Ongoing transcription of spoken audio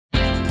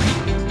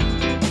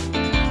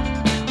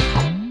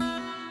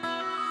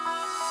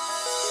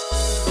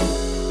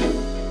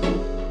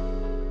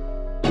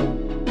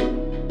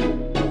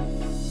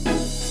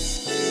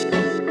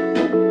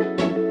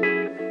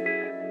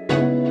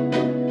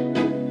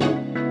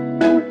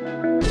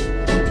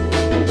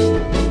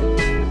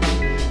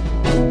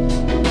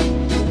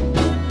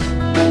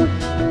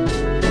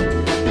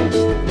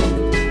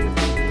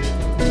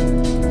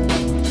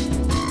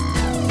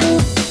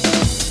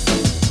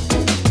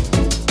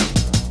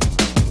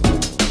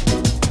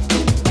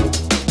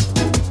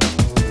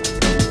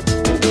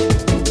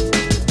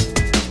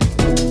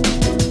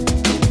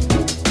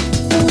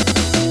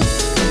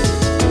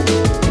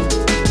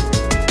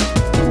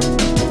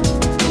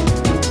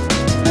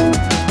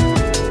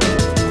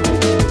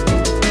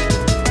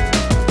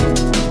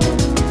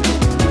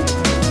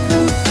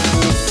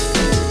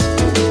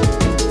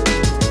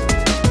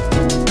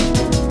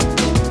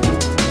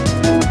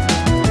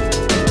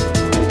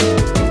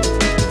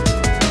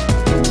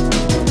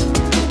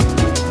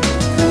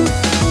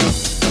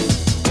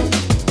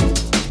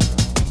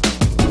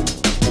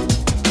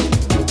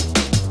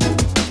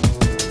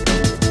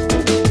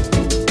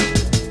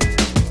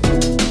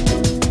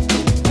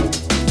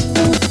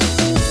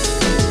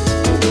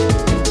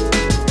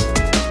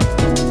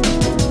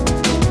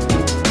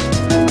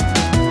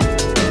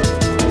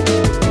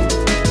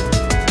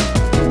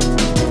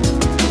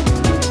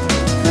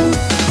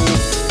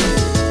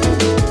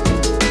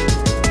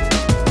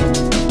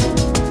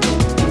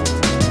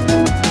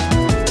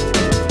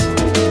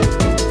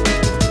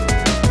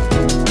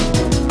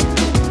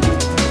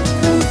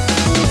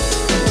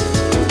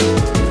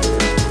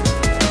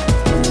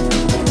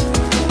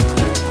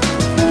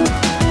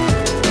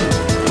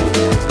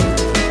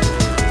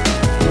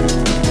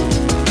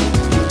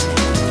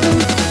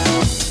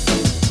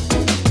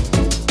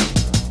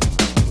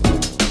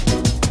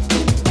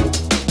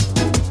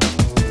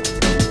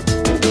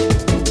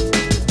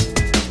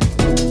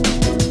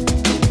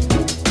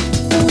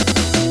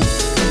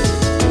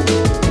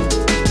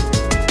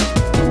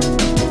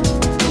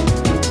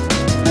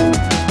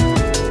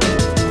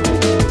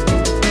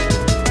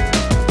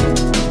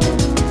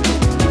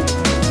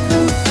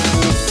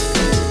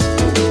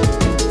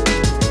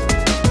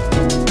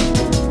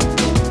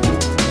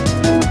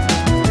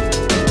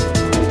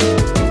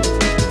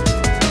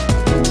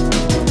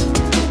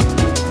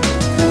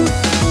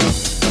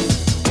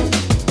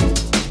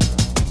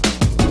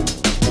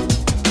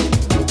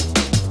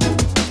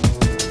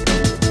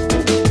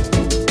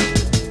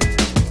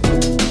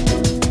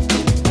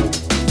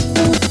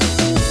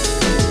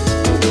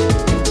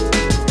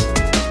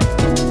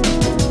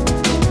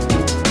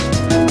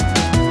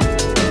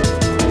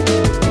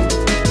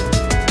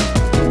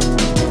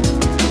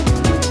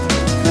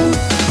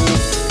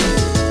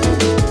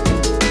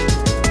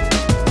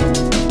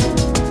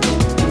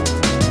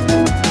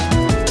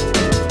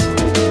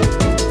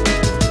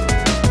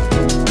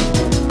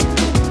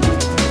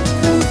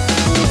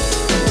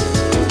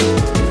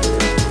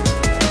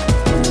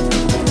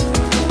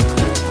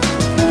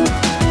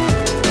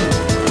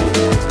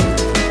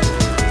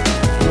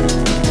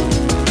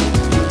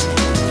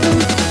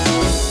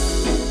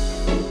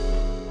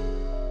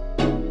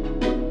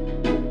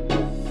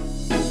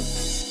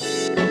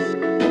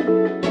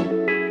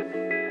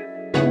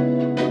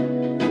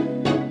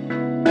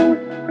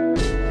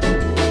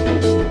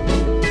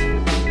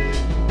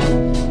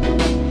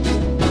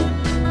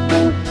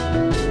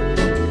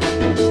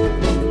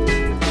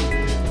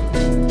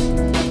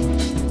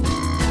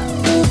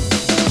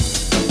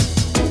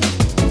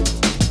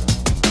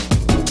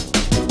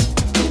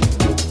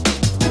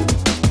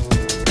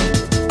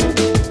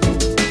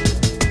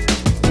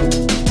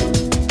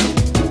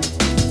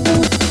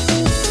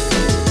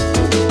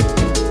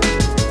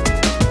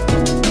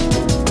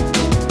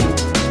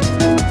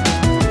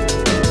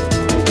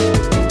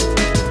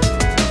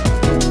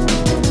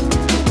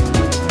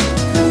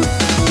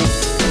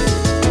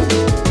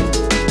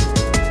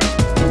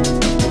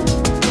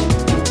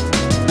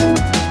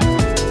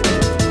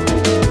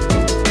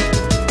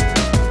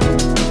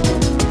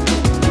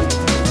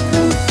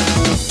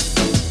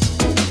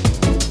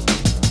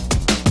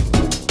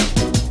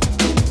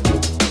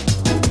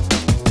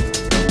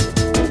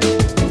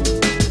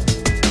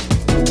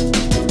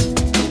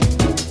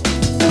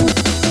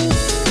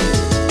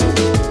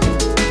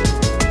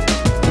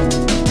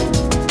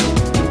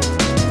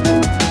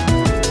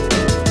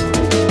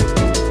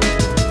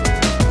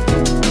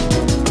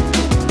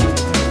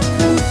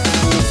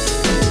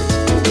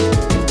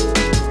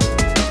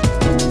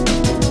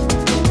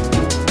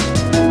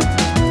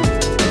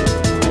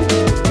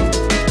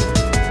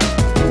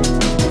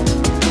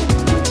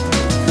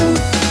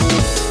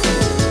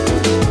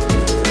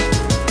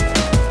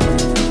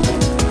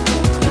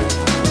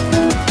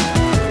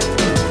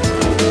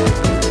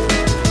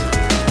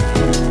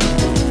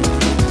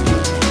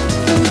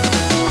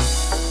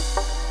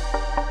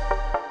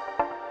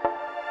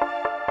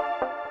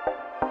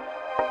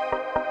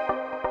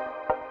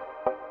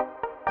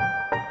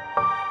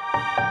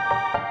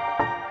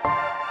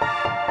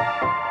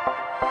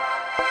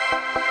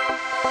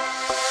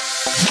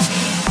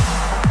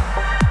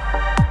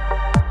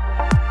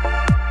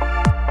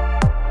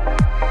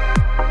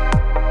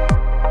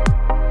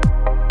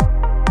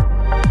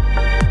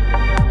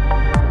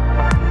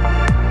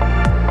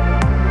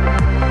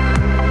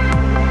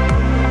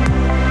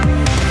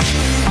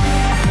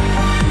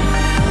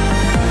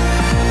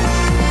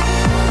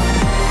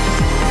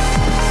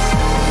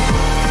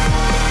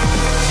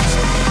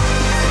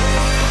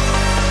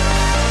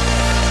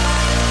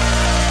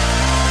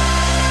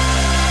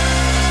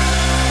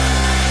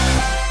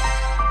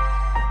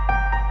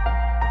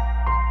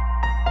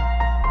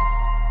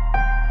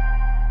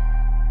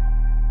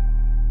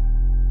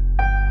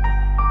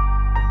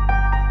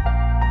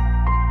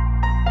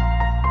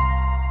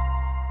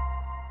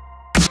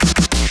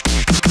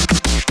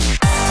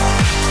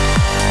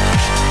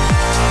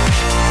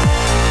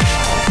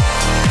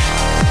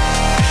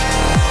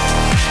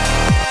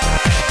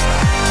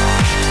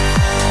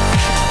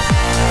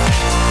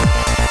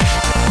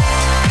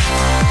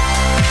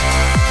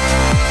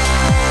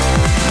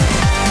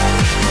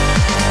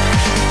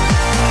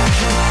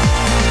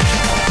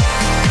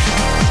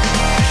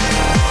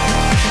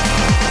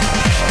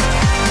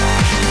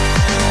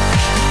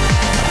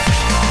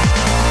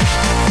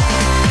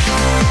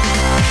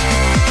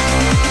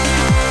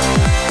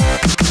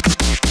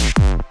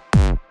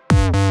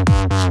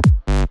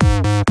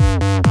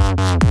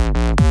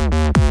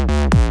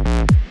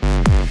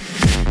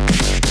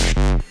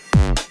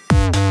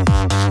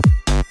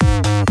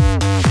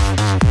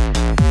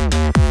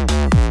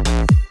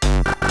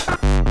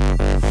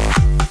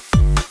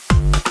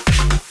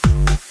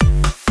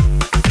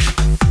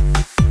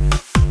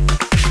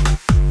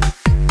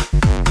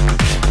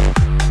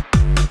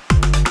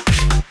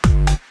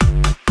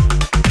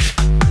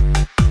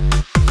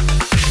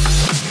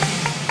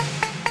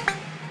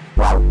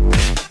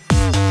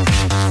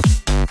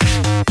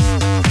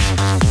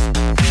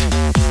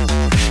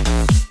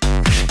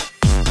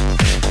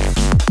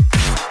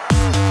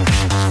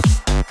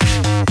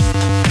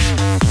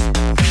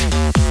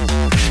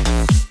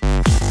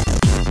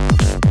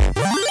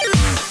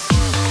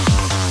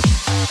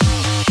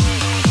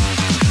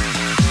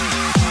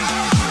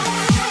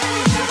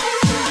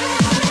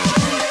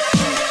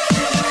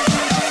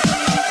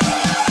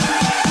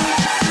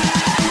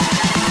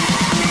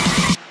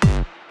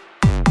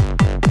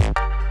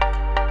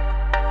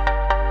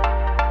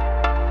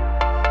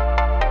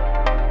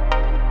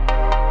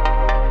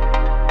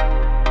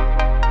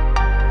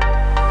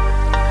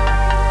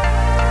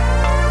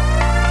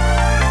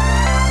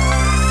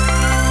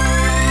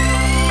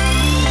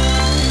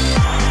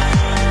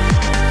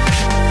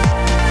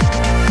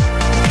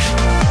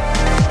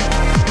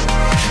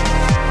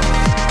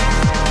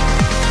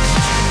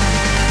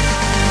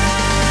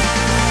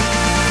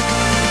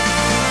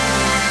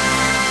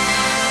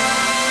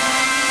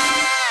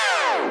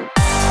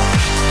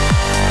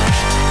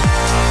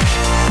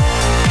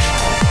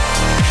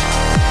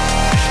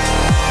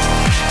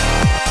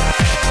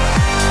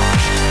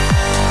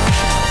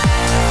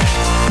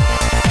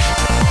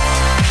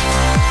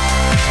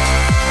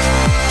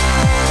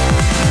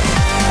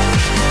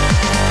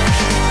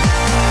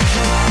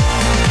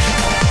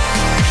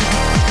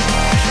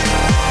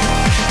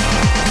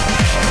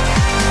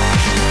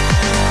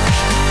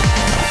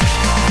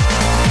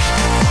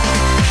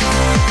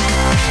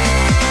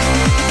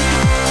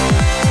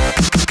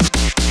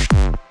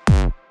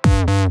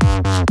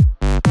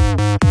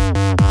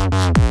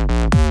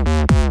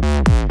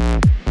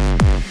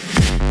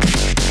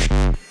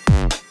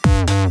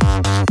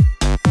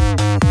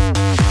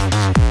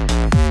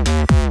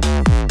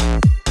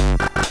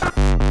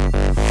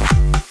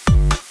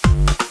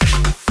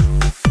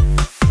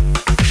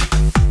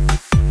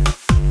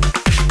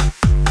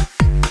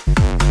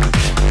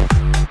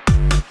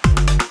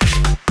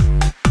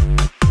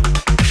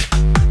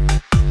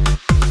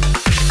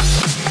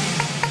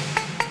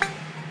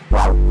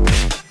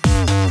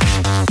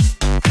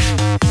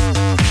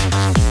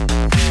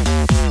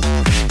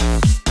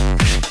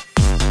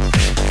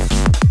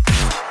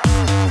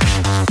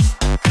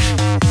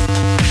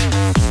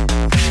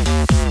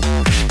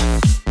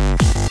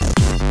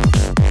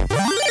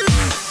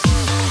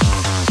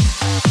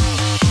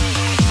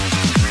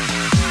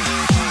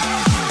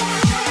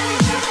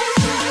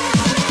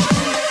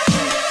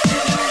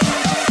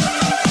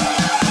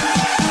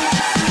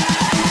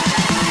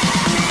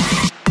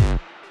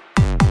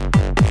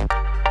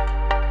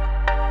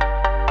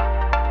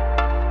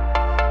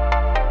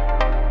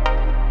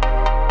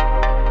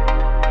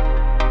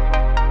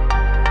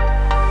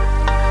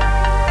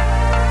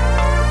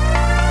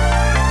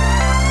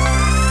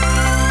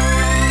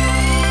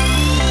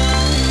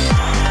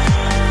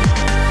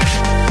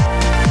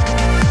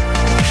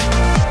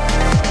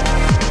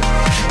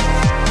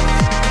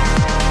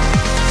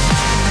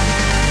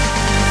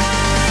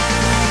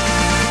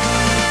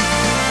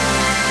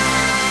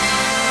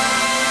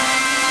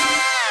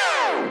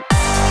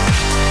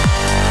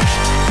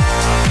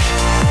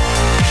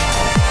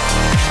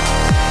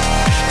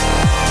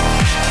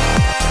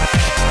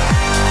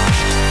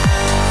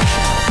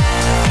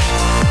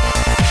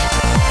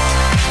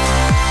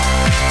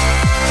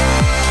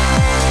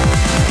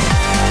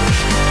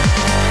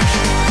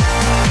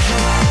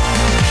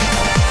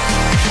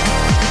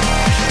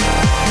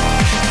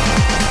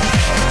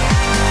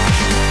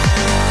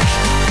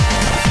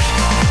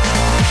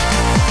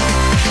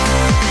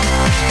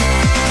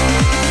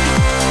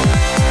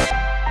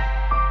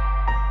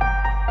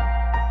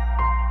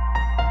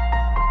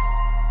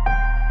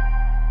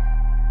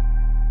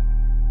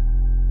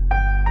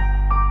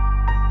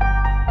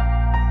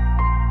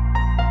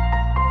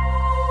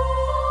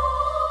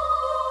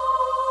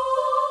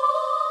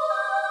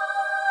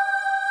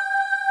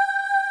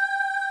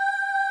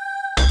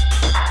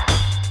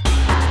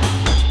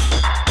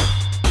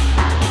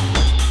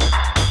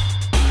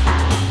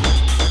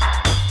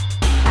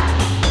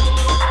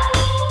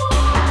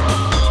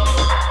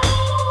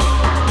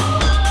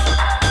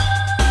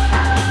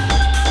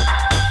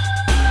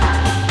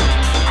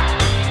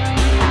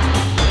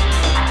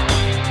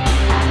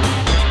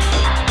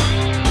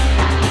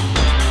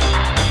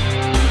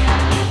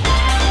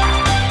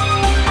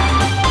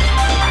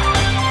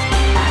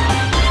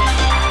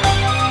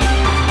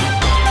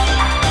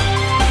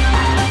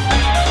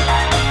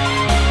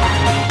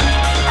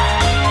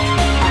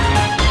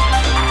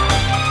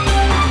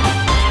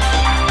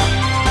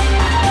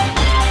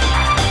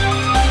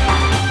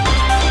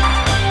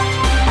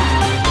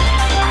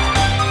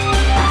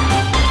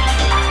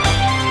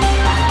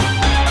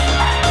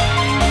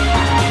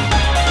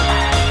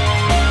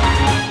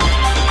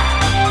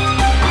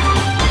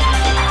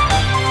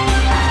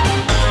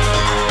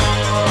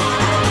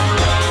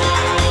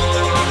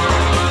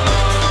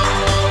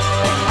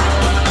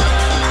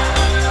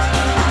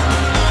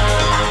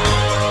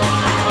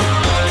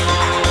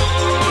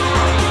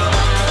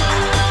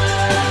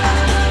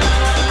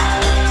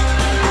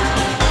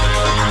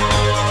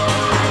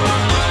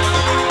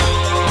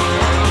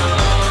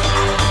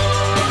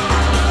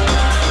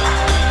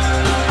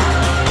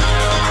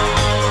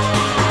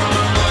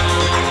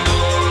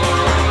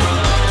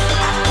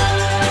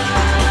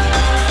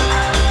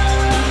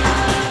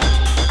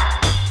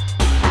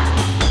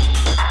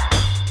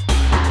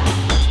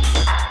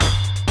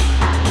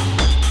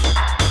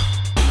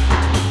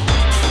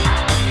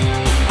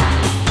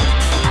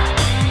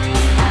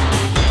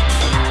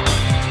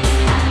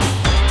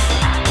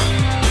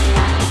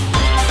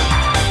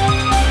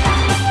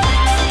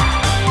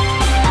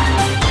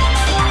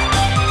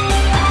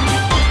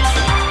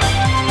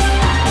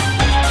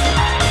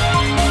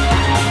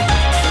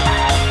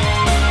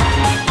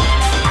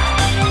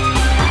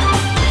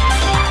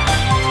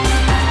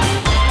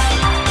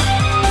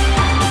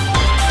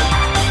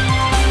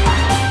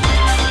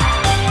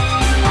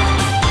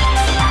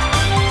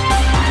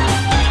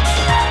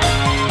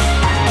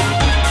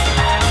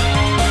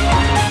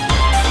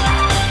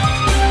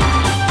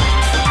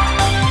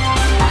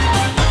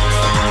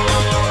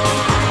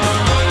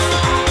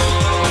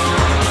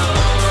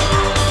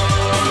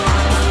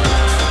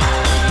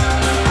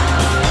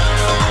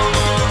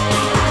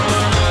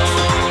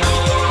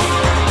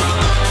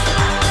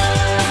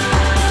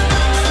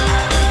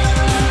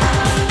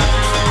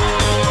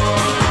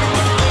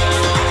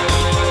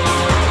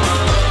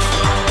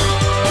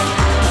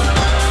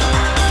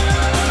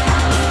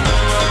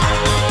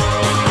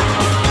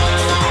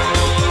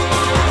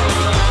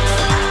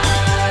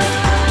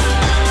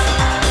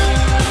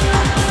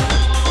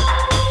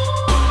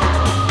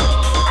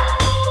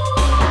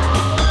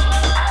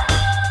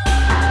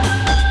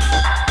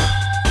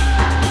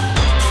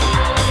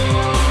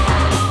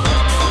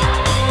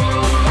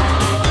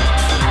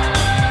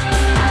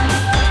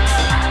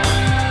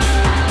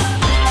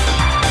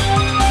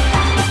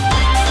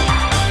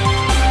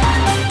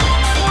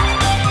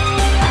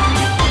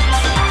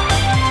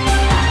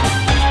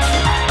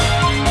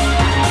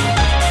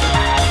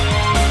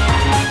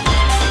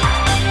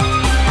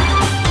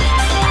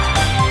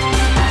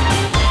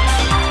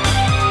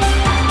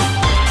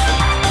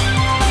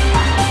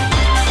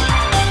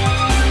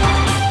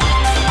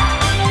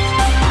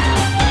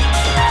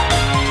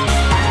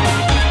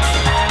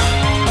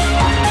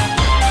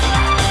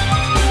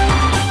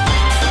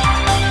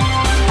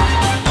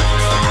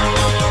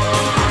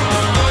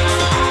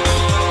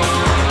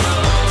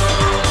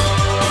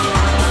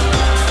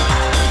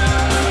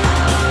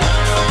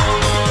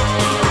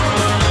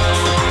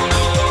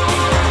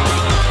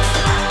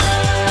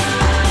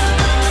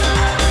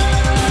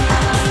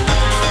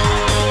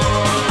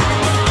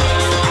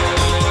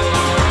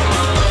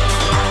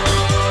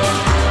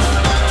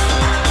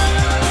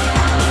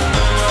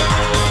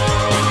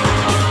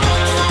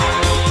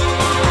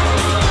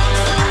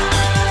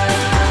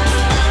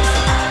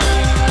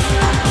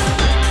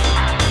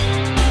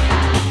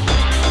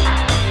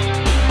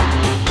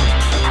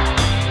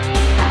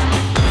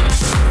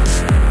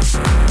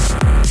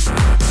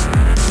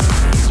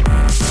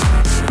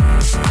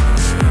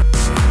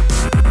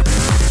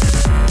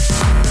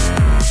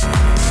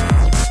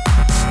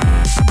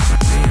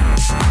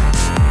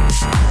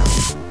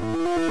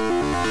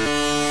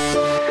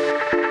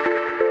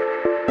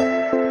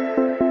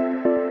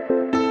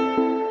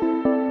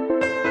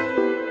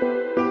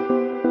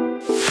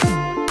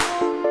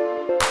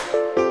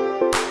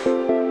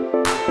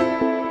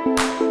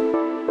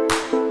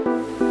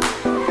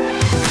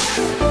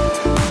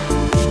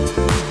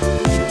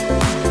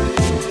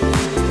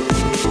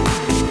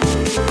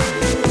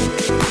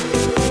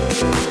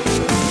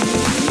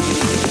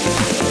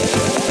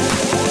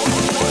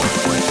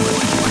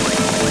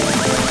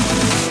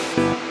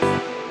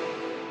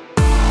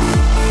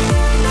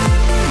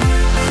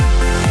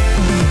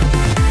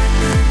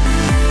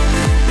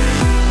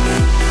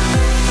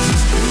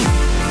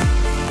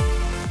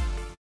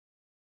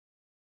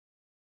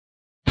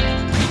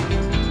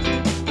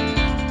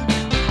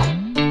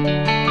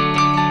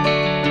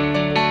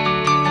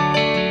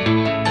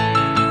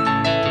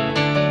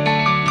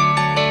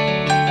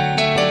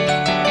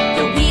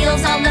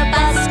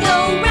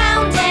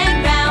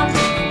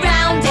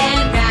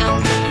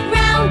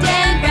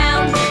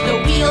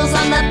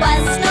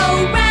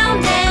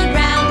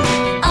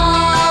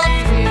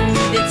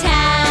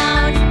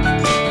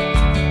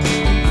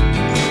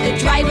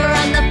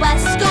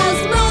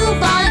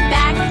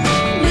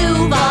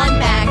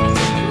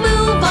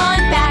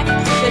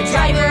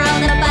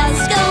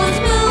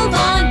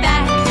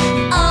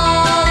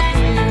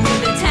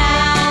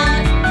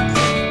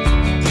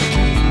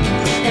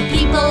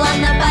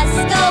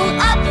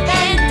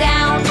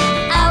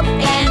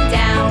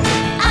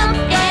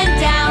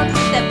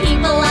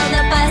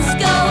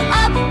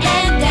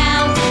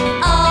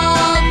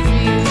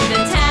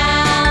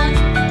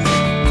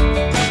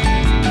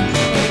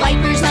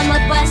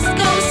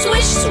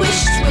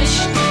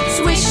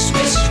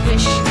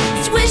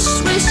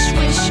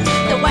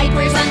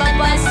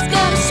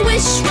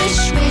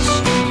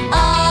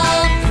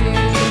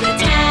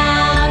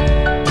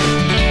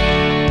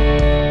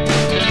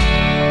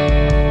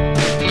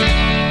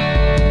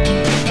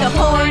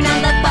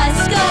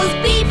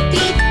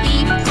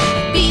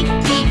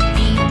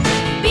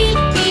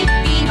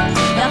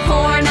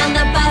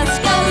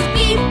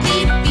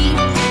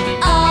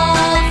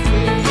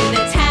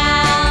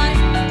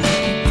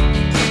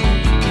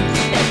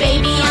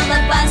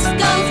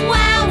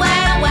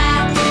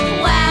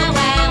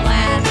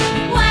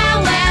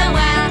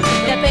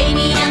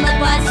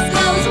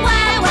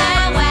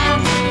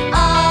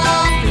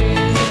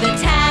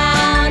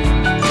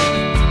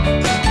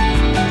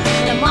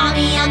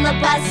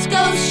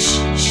goes shh,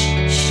 shh,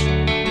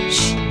 shh,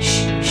 shh,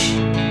 shh,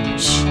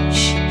 shh,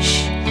 shh,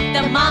 shh.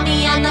 The mommy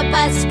on the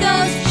bus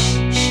goes shh,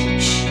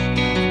 shh, shh,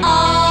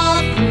 all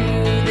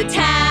through the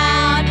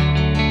town.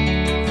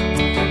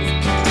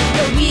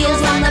 The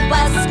wheels on the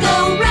bus go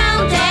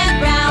round and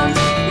round,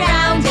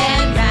 round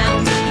and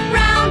round,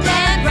 round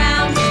and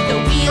round. The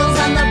wheels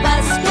on the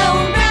bus go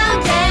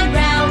round and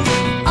round,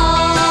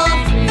 all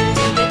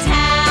through the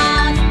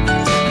town,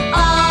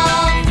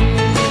 all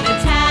through the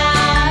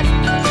town,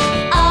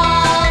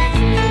 all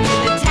through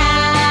the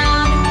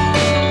town.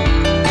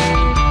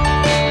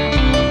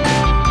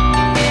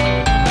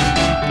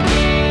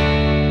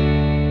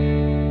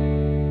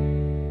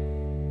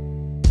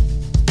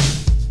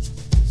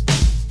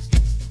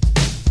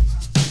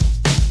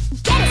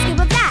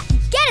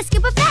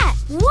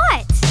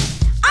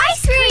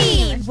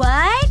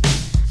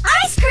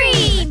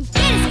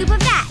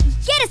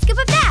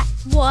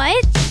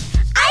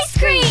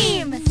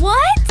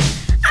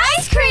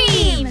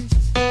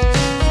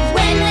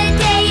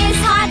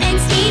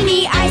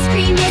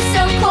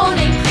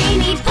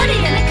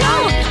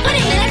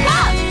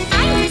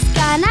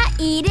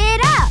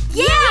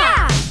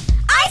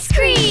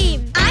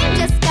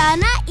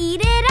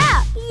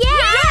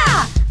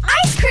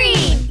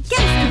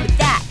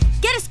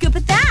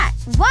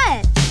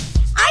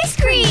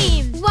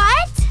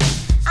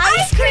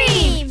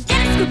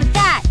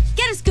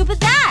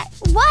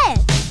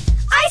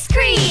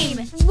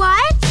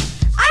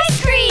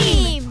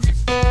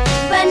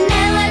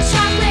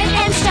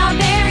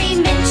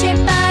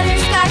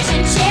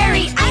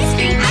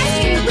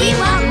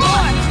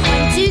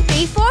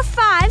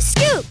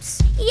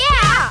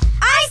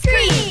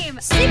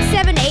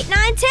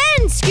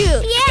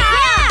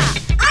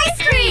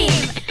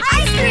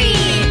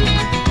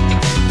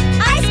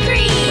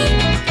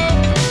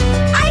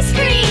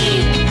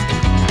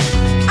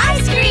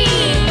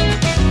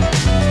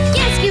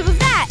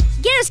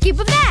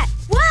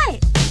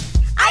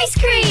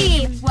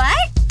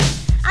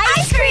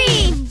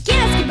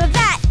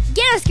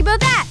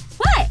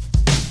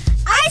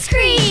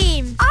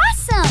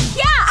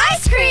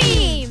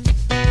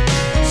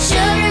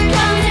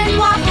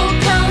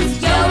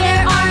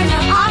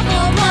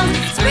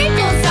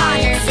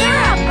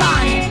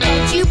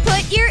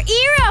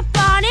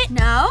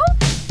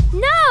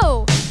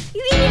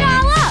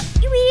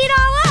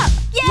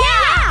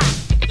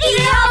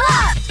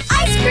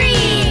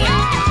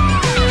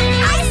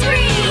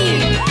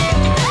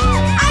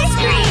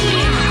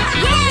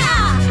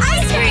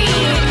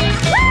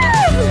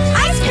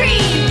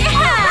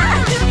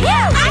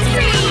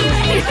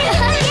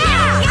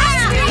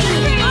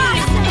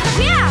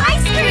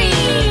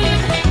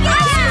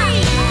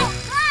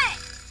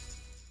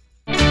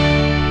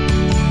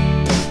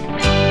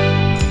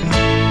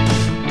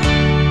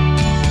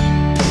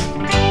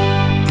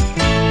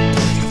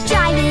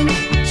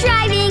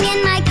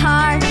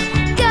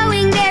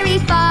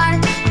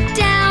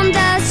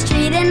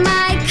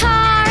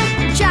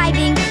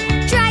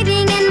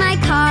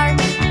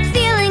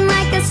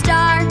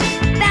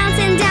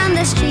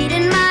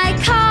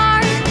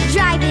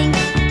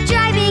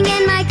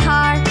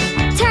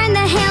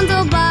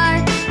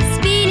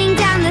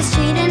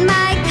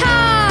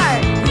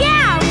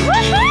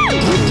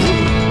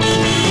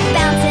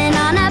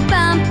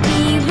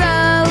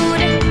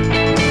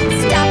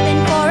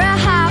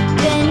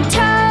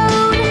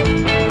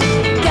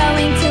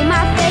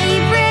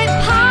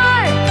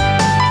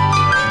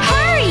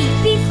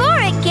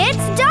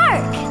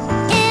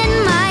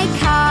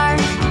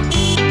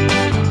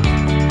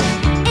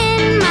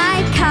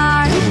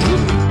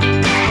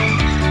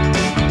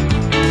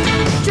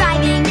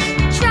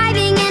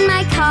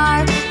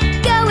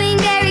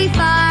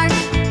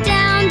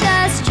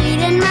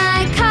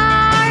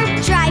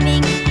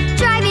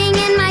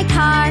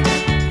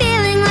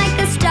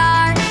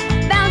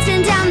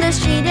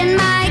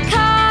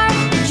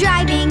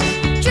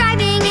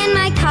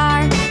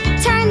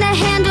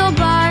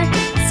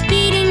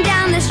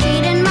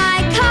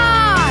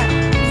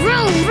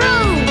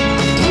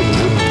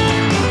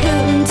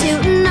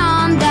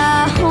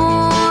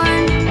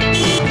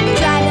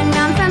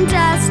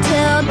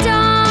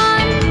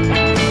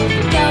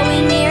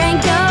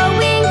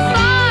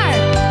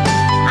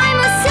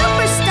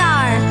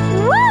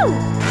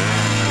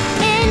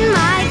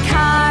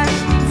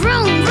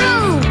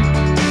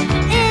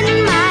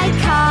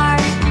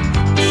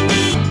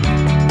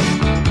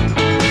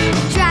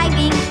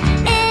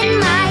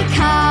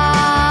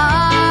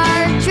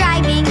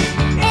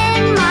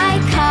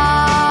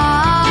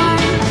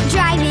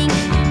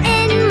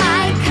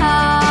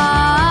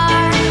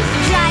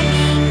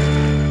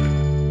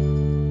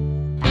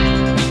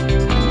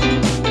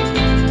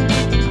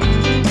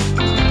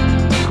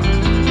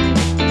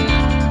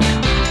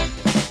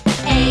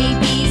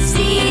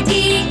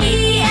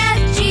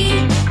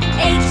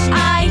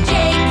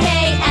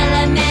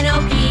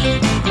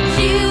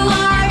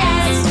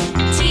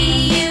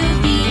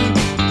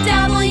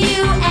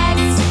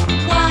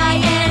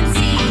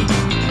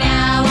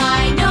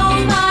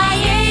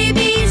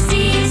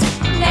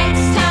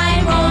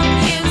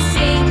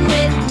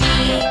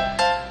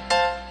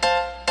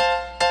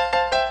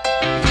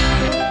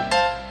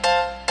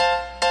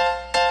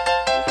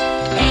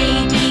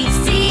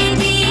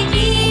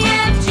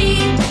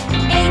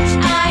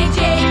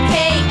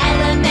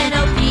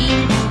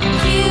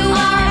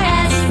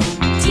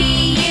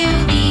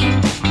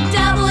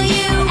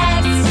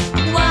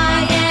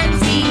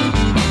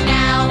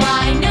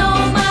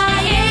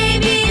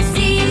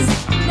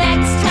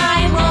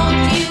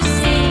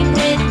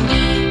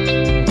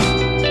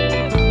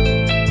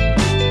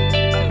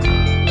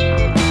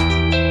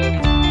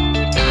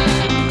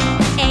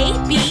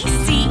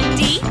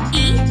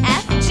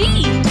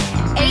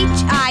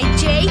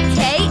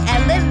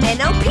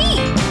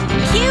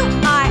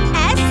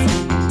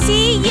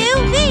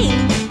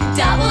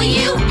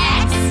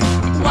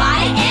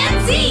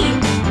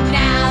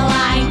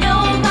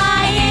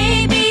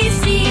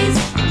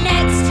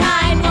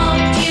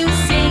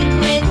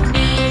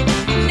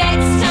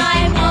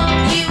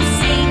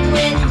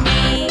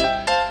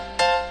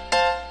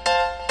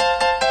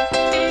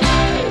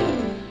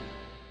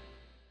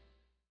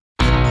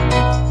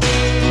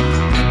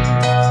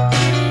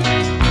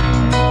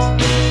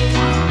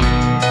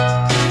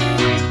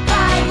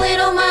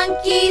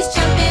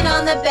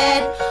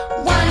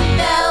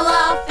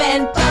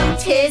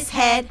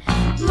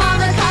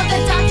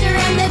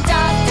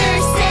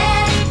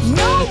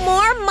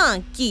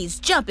 monkeys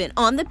jumping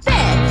on the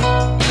bed.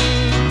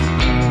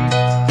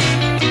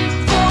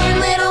 4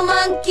 little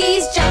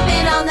monkeys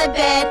jumping on the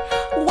bed.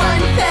 One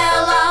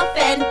fell off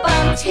and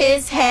bumped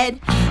his head.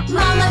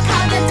 Mama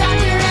called the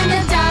doctor and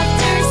the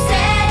doctor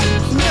said,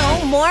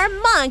 no more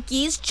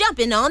monkeys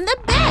jumping on the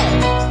bed.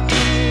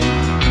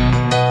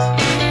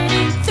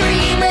 3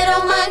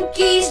 little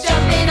monkeys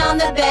jumping on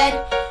the bed.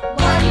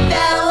 One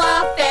fell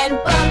off and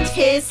bumped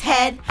his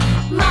head.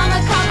 Mama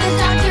called the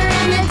doctor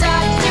and the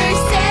doctor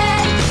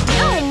said,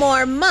 no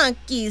more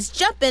monkeys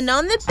jumping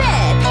on the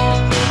bed.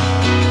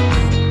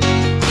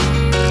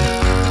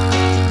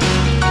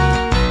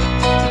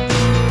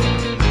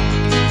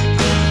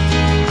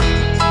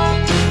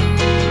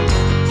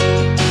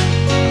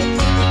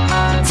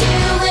 2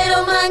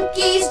 little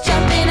monkeys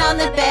jumping on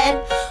the bed.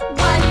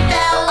 One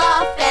fell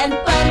off and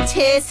bumped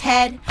his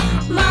head.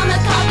 Mama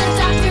called the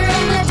doctor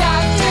and the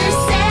doctor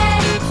said,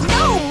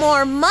 no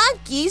more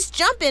monkeys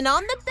jumping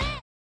on the bed.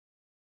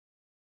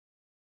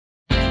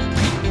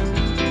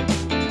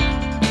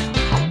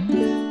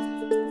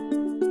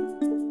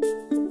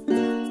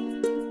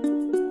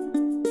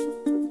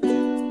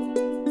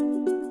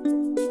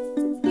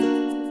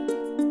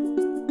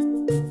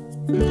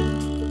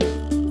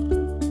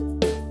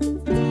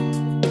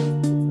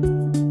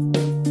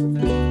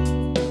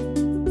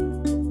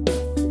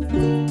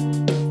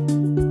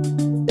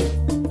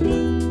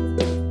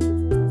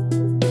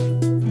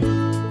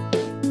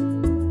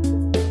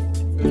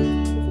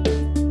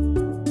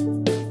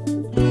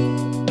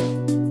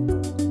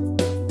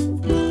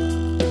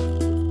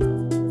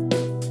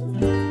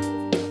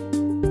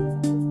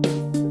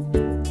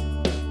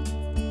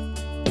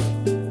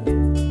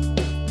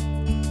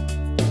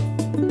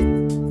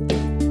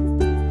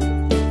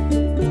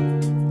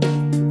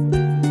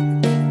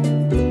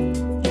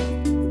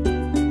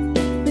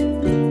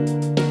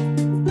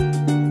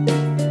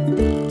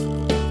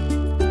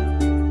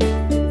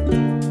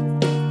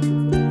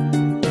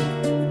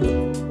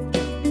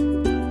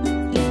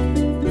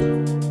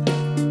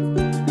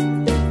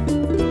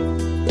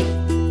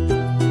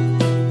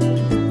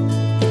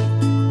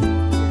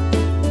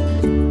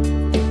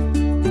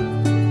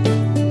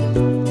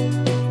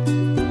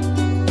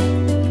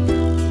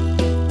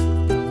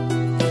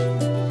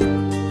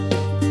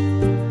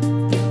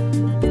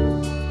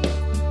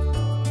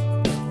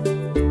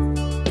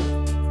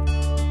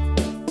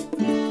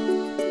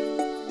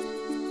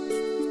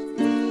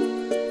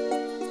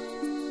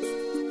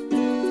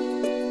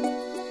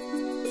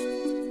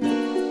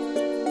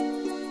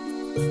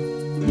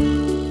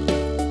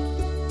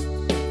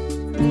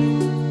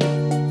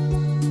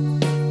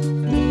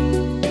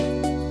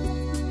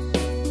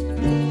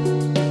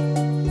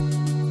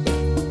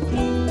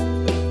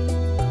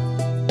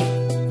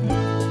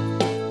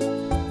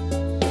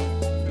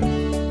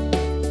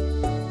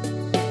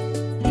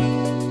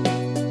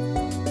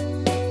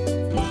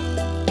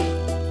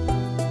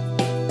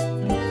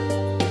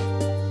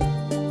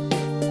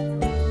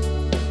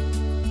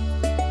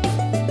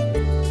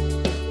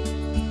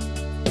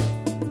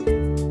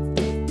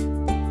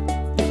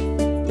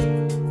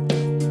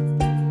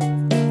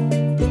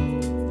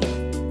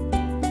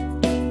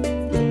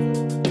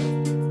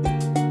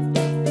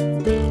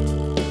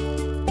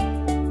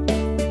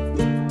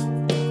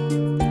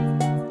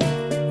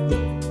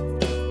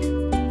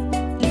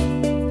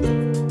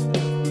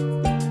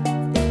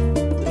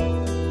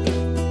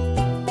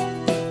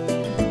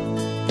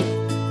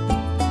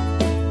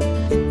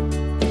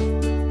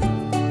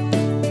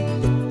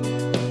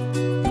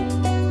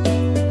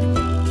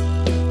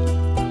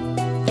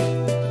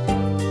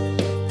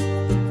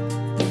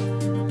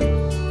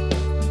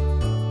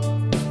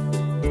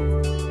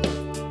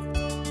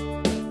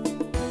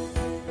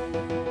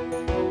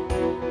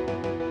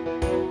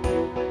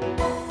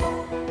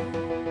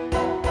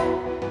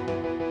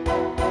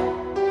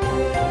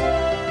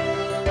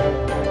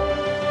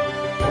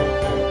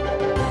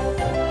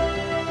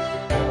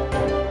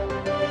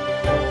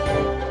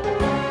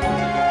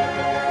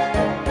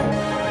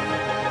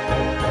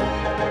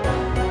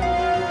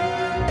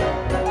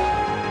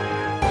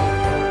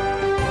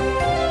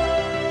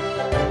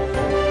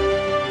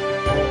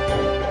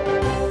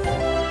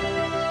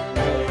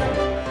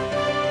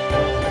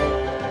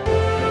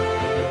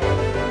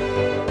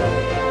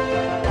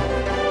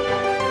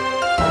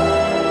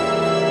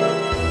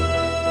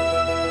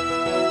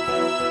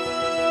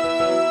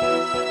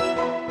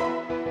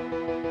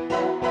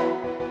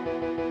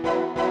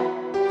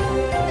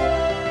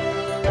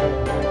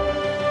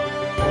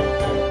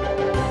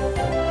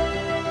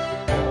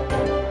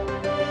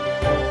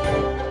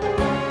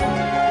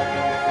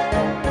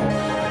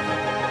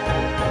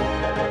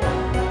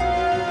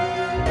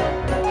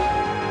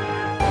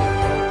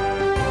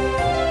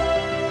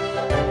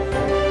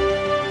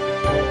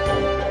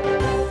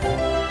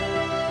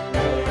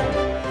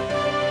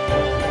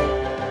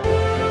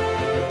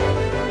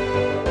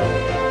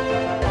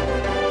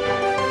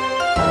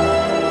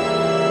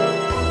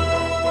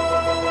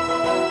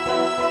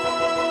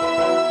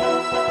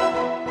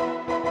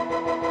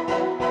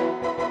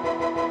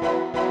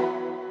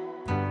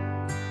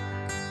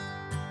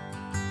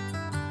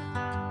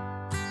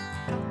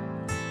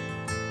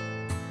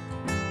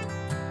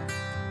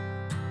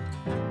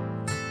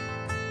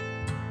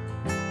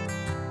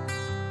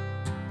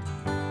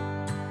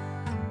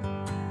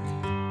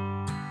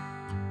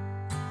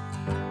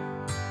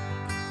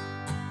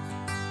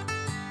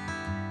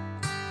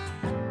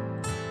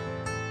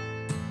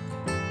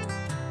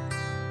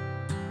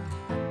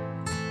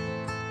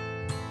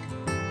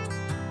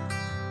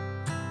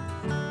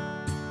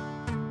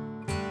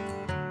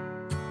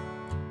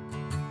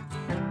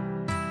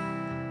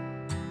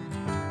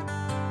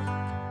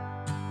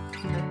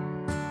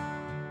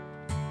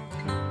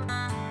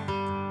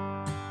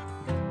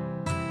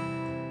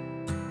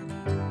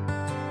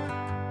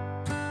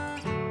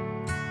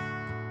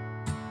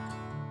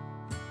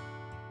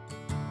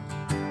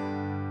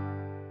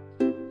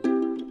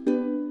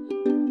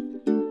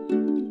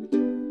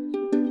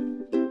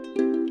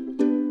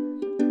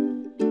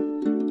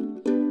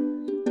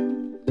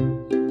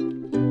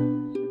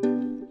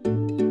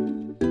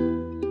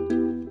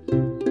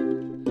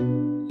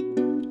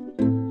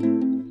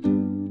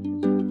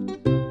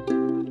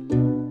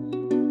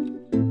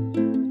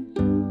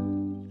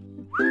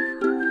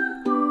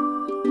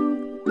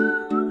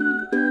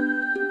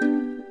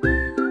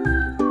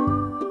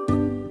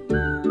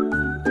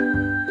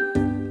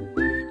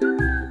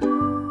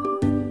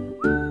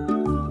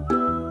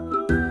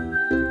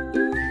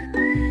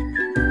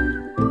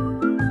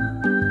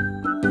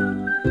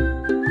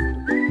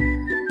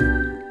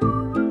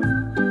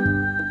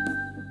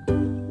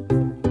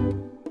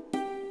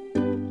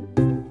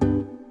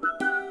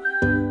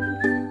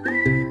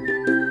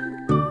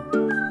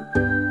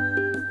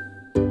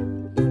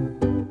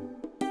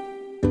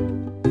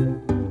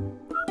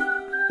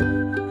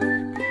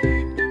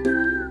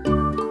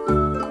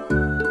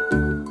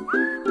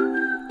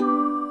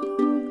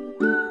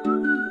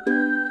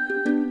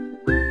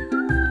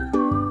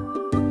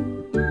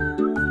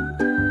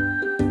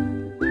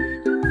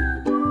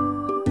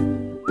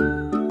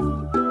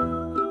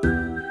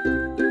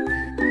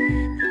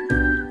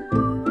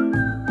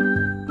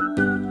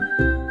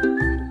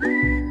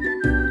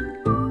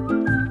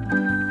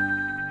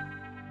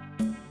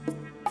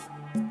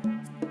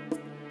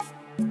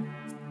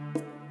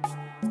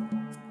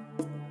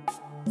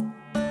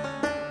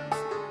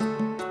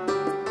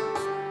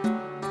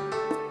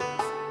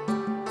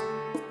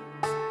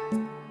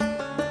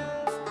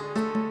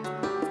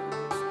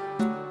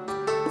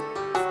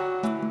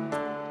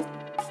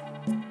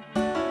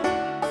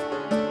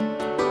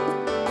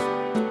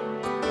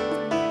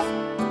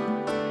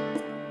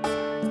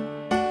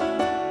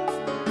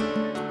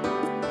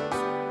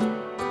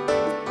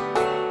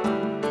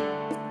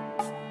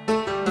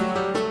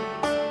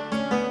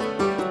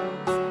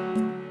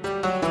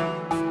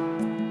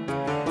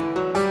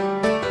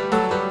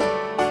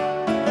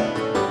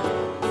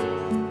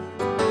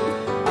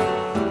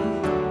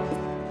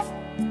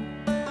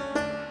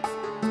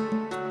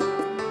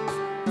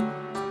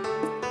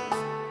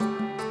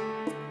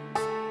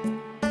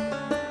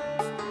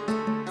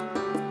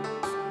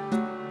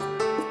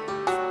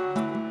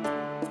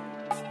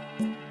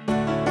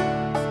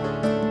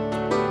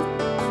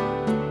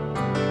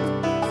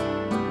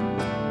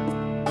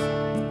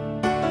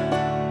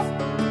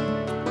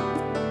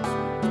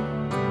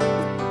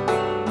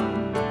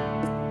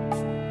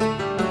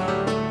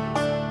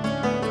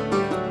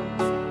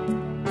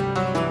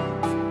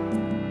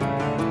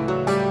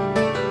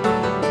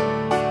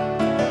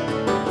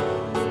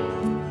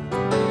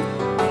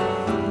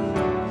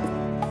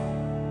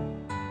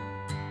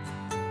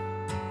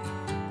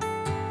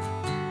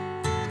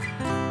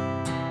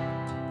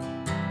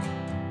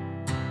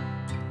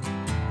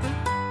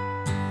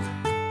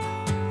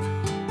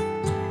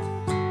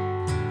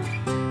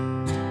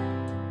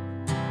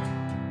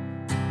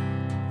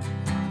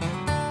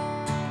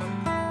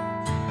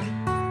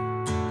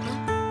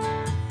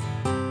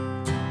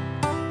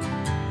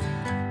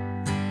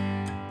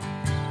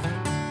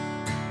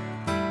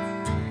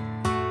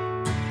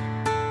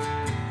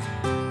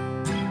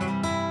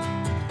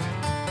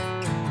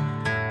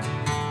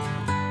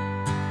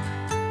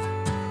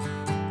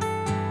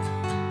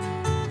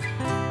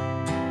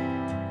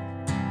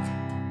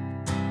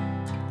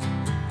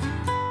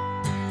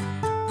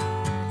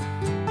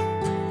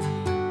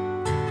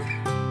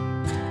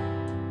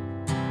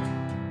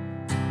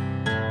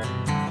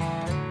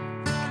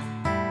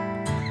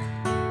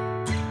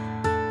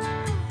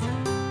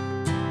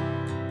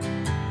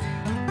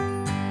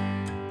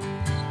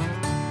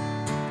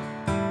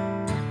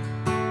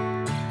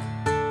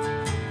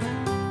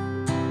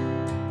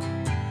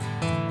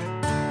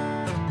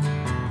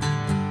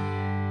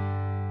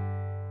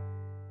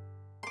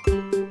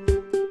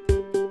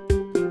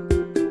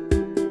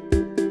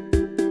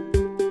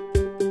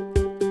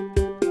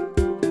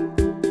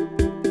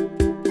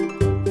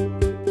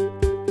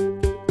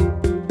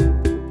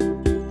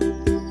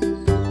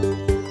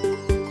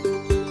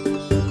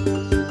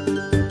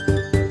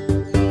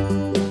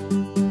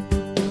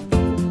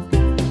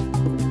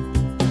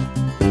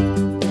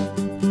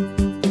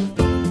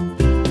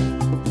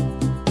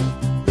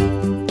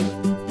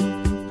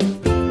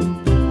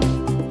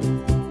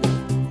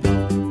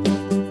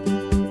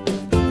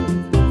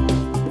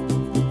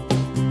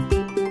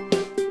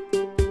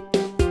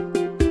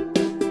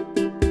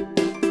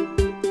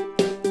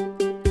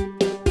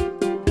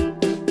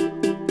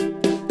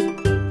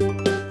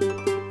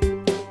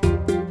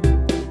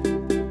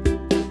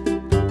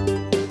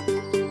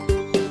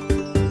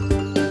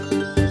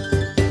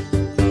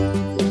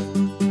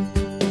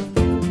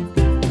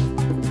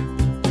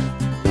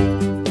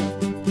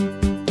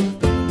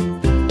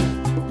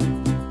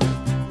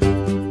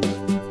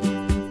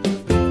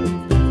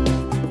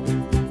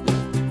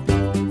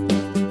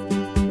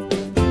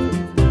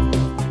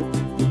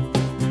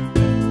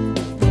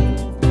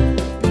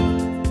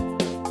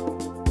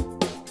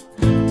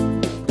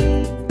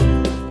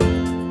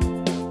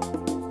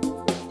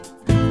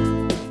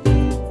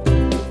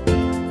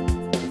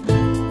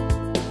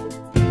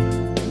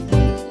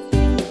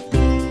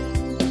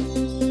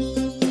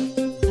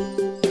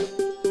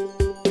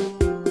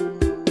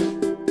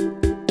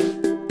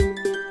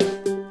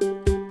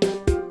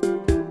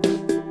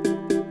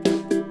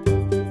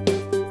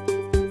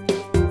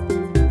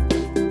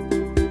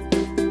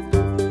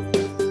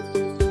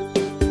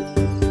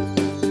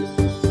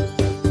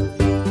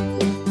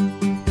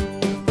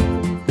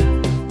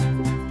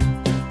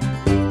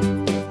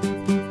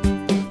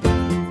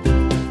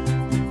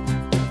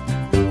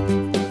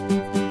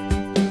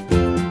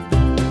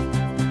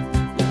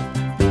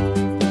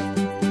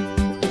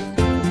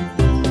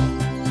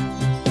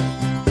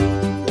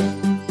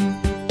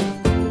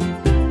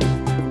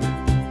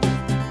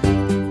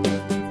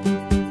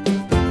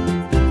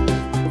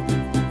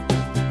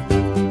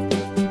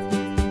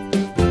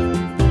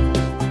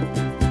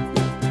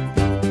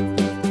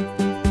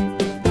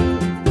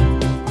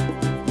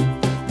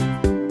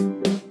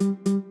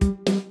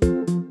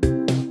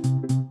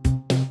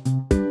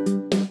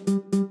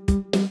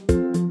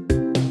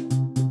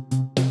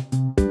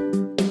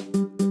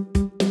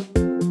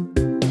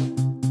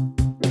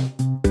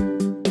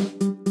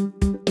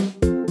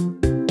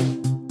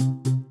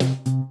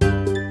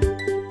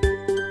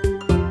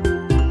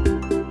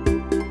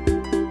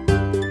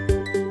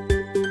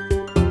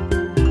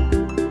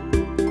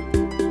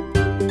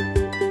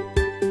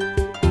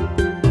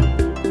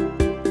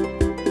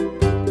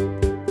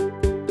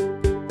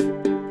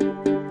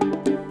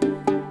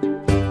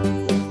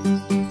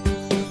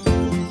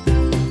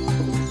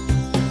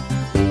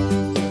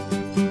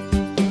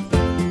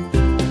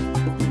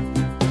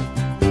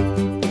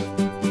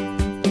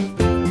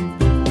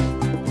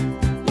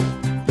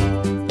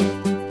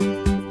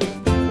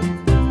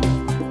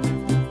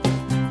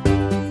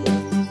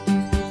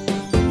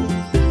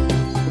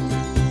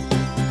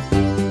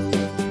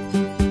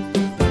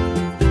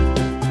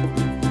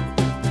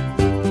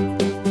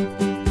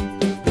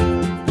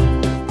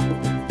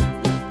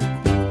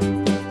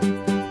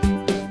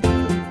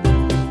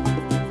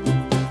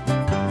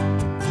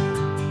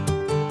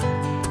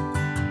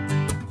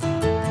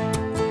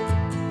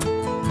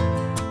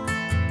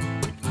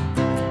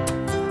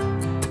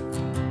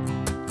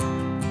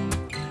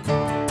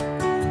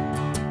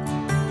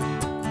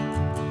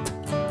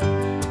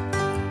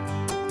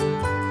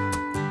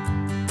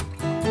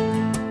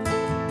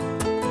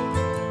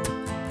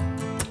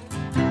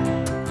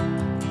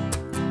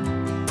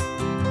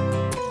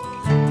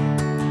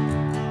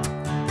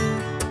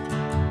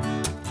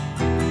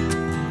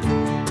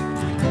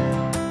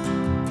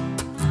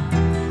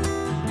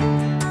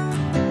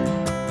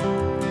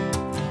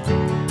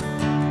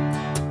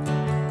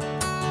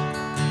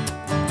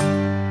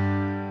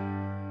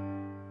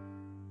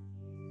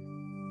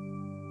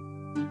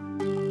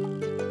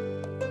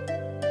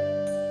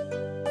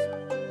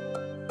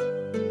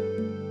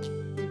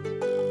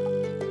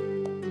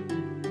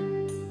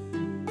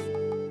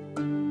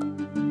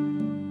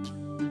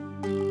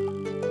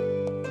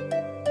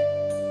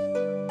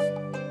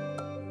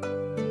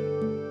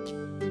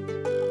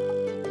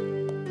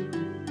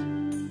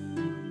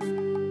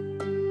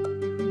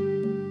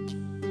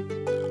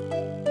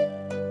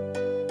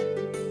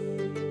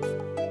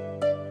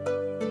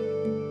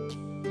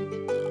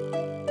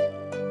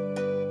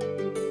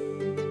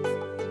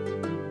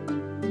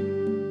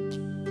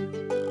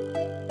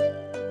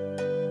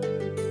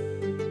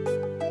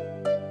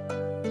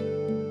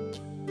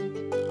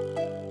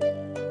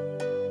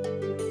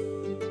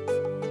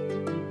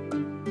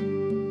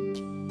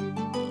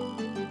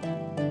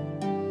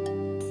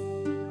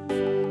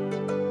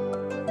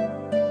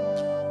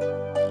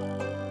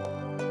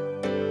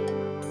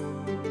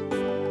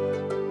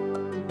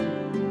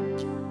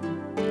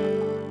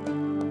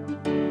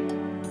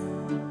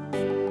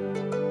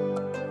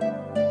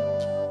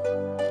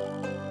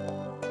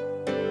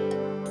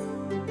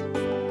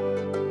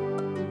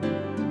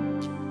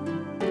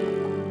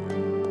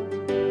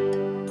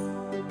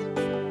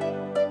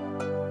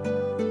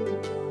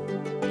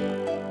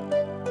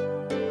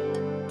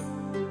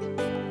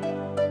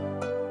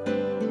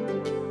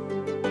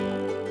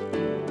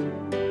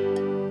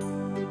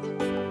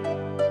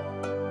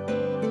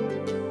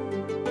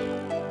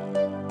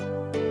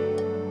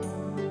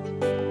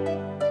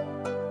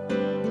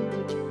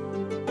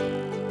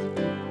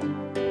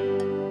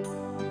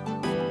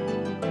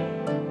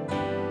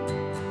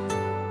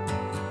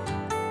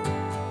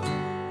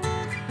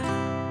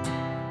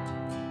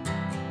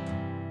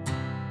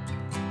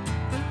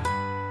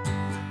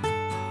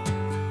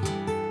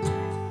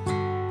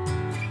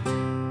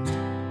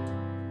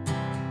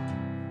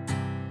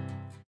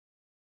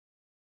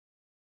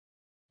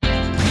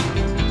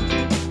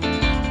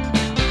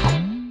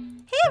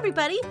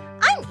 everybody!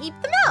 I'm Eep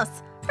the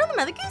Mouse from the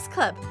Mother Goose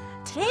Club.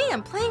 Today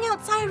I'm playing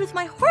outside with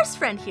my horse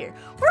friend here.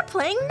 We're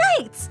playing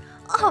knights.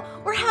 Oh,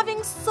 we're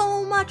having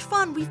so much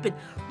fun. We've been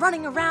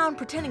running around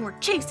pretending we're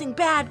chasing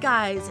bad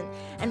guys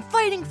and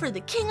fighting for the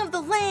king of the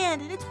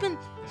land, and it's been...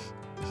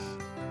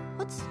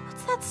 What's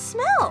that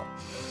smell?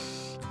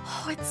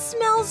 Oh, it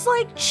smells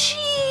like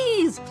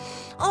cheese!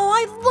 Oh,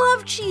 I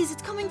love cheese.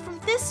 It's coming from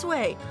this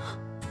way.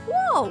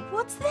 Whoa,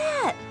 what's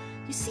that?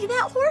 You see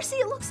that, horsey?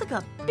 It looks like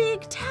a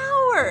big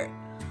tower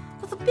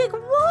with a big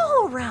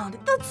wall around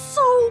it. That's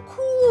so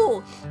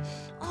cool.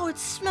 Oh, it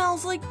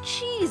smells like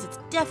cheese. It's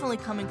definitely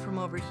coming from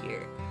over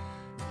here.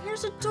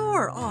 Here's a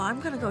door. Oh, I'm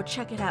gonna go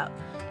check it out.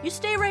 You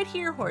stay right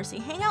here, horsey.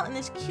 Hang out in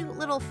this cute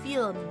little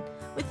field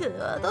with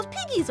those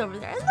piggies over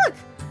there. And look,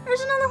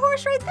 there's another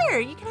horse right there.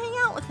 You can hang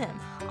out with him.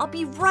 I'll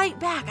be right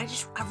back. I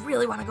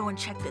really want to go and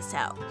check this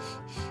out.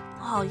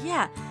 Oh,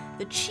 yeah.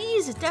 The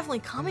cheese is definitely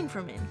coming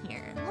from in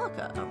here. And look,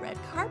 a red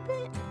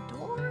carpet and a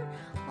door.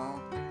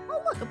 Oh,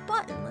 look, a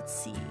button. Let's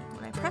see.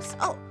 When I press...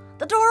 Oh,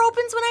 the door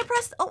opens when I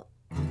press... Oh,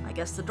 I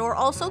guess the door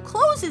also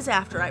closes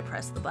after I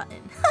press the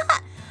button.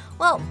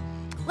 Well,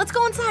 let's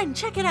go inside and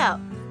check it out.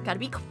 Gotta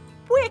be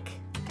quick.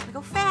 Gotta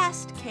go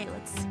fast. Okay,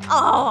 let's...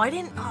 Oh, I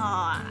didn't...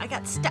 Oh, I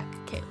got stuck.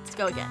 Okay, let's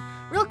go again.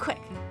 Real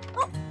quick.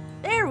 Oh,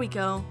 there we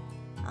go.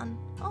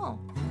 Oh,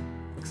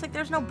 looks like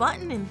there's no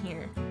button in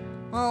here.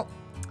 Well...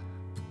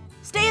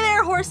 Stay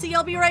there, horsey.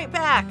 I'll be right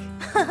back.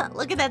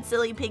 Look at that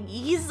silly piggy.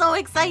 He's so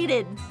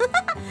excited.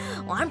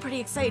 Well, I'm pretty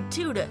excited,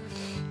 too, to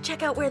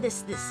check out where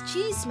this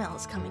cheese smell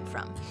is coming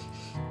from.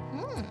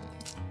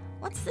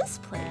 What's this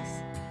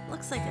place?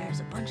 Looks like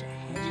there's a bunch of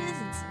hedges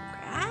and some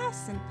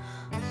grass and...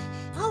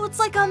 Oh, it's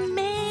like a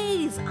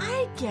maze.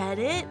 I get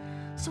it.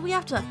 So we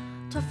have to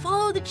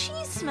follow the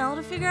cheese smell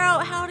to figure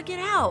out how to get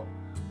out.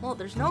 Well,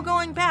 there's no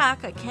going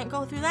back. I can't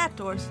go through that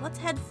door, so let's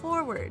head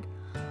forward.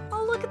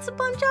 Oh, look, it's a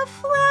bunch of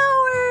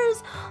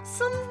flowers.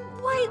 Some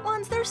white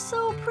ones. They're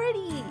so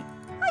pretty.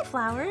 Hi,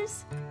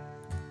 flowers.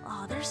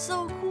 Oh, they're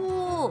so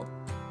cool.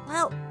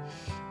 Well,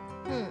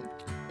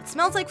 it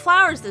smells like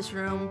flowers, this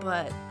room,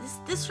 but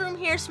this room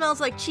here smells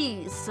like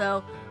cheese,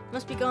 so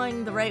must be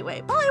going the right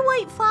way. Bye,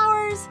 white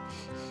flowers.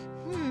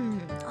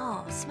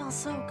 Oh, it smells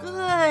so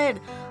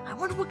good. I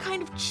wonder what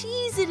kind of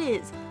cheese it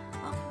is.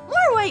 Oh,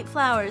 more white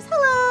flowers.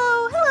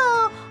 Hello,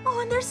 hello. Oh,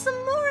 and there's some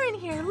more in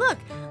here. Look.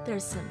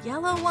 There's some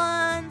yellow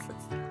ones.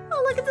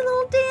 Oh, look at the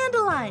little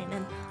dandelion.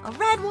 And a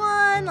red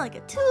one, like a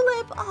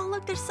tulip. Oh,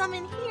 look, there's some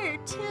in here,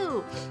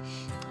 too.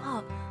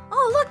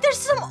 Oh, look, there's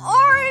some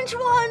orange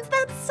ones.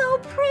 That's so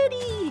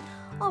pretty.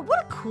 Oh,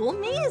 what a cool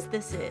maze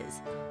this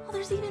is. Oh,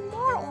 there's even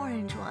more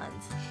orange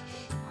ones.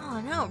 Oh,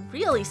 now it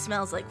really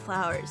smells like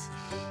flowers.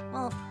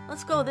 Well,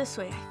 let's go this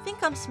way. I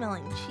think I'm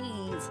smelling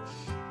cheese.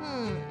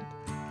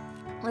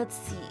 Let's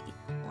see.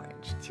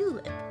 Orange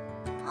tulip.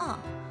 Oh.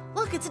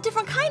 Look, it's a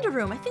different kind of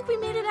room. I think we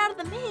made it out of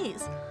the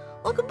maze.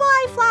 Well,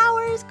 goodbye,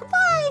 flowers.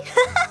 Goodbye.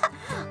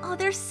 Oh,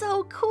 they're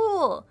so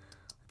cool.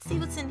 Let's see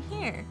what's in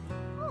here.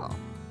 Oh,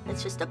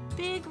 it's just a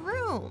big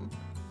room.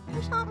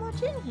 There's not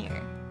much in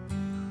here,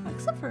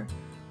 except for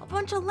a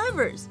bunch of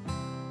levers.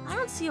 I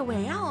don't see a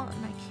way out,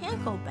 and I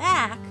can't go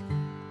back.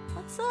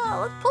 Let's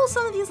pull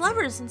some of these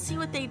levers and see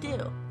what they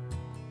do.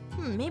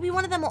 Maybe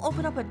one of them will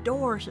open up a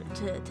door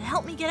to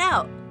help me get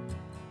out.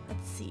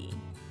 Let's see.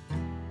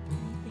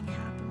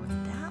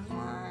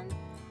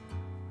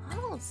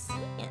 See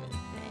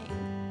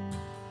anything.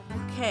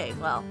 Okay,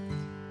 well,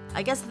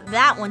 I guess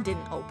that one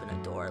didn't open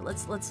a door.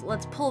 Let's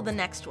pull the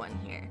next one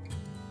here.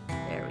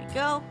 There we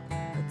go.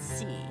 Let's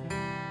see.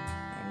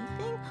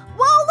 Anything?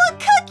 Whoa,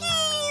 look,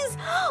 cookies!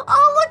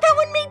 Oh, look, that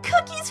one made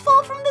cookies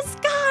fall from the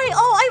sky.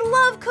 Oh, I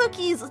love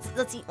cookies.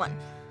 Let's eat one.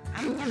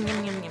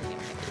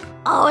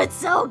 Oh, it's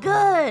so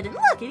good. And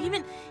look, it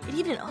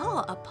even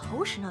a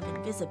potion of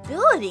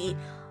invisibility.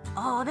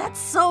 Oh, that's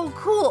so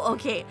cool.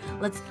 Okay,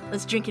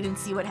 let's drink it and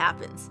see what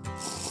happens.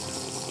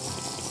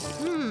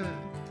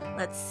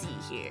 Let's see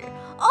here.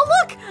 Oh,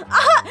 look!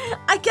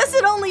 I guess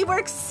it only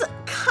works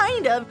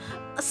kind of.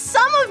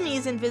 Some of me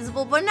is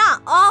invisible, but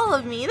not all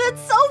of me.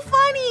 That's so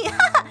funny.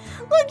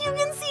 Look, you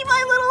can see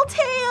my little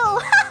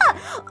tail.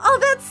 Oh,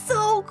 that's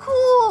so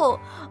cool.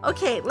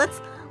 Okay,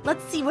 let's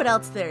see what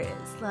else there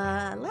is.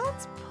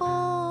 Let's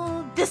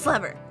pull this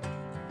lever.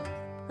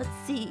 Let's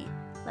see.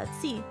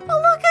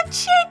 Oh, look, a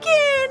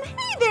chicken!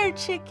 Hey there,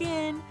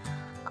 chicken.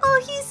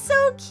 Oh, he's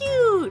so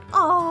cute.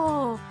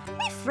 Oh,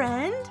 hey,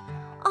 friend.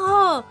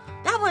 Oh,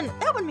 that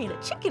one made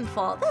a chicken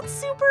fall. That's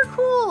super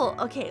cool.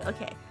 Okay.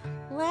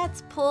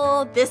 Let's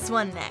pull this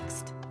one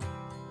next.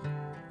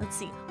 Let's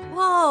see.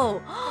 Whoa.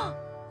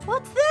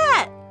 What's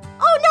that?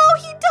 Oh, no,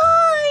 he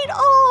died.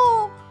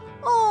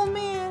 Oh,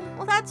 man.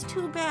 Well, that's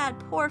too bad.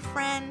 Poor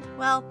friend.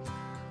 Well,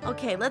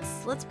 okay,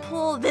 let's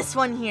pull this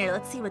one here.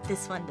 Let's see what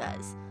this one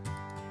does.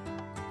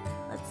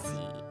 Let's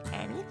see.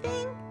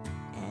 Anything?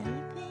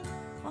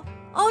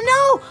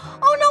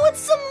 Oh no, it's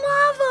some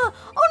lava.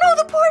 Oh no,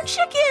 the poor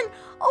chicken.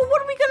 Oh,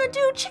 what are we gonna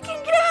do? Chicken,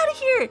 get out of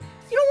here.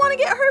 You don't want to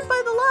get hurt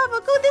by the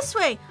lava. Go this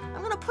way.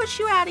 I'm gonna push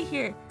you out of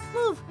here.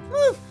 Move.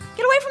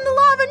 Get away from the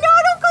lava. No,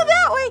 don't go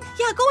that way.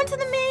 Yeah, go into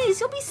the maze.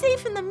 You'll be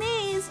safe in the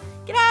maze.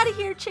 Get out of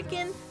here,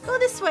 chicken. Go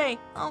this way.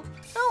 Oh,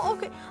 no,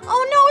 okay.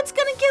 Oh no, it's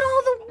gonna get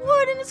all the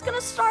wood and it's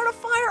gonna start a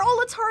fire. Oh,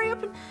 let's hurry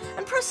up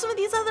and press some of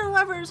these other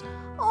levers.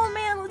 Oh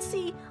man, let's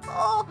see.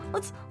 Oh,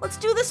 let's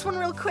do this one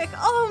real quick.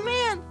 Oh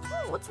man,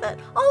 oh, what's that?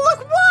 Oh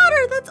look,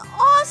 water, that's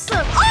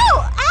awesome.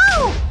 Oh,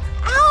 ow,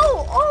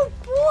 ow, oh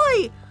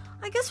boy.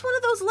 I guess one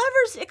of those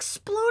levers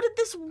exploded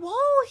this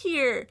wall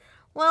here.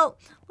 Well,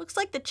 looks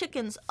like the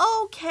chicken's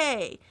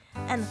okay.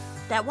 And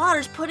that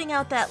water's putting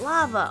out that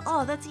lava.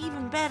 Oh, that's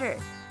even better.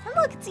 And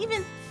look, it's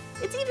even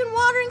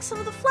watering some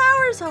of the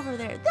flowers over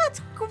there.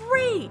 That's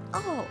great.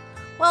 Oh,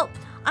 well,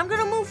 I'm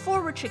gonna move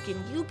forward,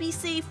 chicken. You be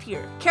safe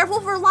here. Careful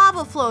for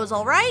lava flows,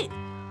 all right?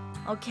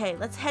 Okay,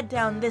 let's head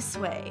down this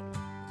way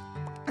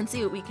and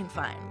see what we can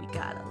find. We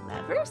got a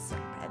lever,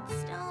 some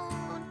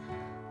redstone.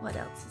 What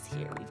else is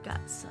here? We've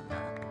got some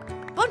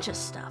bunch of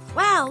stuff.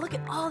 Wow, look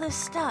at all this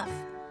stuff.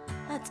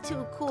 That's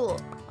too cool.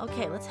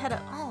 Okay, let's head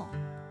up. Oh,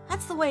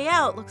 that's the way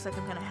out. Looks like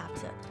I'm gonna have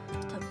to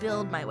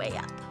build my way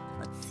up.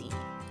 Let's see.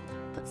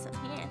 Put some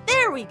here.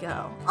 There we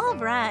go. All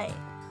right.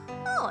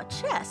 Oh, a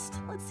chest.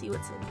 Let's see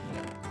what's in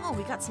here. Oh,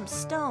 we got some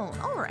stone.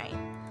 All right.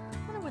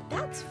 Wonder what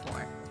that's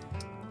for.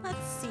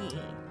 Let's see.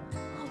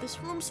 Oh, this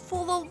room's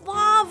full of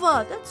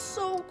lava. That's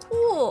so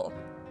cool.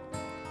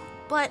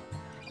 But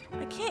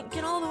I can't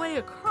get all the way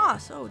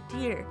across. Oh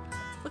dear.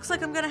 Looks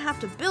like I'm gonna have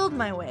to build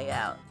my way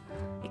out.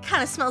 It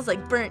kind of smells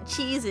like burnt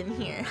cheese in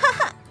here.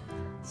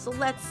 So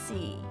let's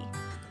see.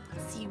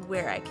 Let's see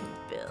where I can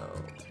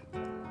build.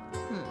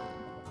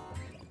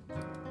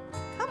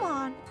 Come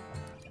on.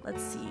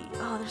 Let's see.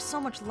 Oh, there's so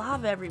much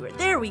lava everywhere.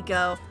 There we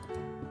go.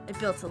 I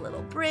built a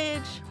little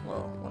bridge.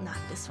 We'll knock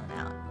this one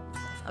out.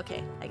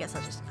 Okay, I guess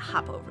I'll just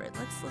hop over it.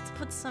 Let's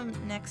put some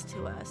next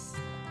to us.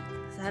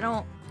 'Cause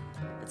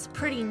it's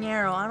pretty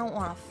narrow. I don't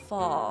want to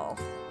fall.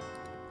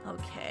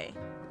 Okay.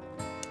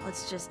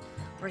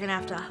 We're gonna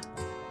have to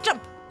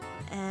jump.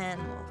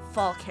 And we'll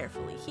fall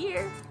carefully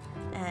here.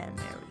 And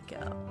there we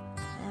go.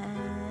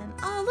 And,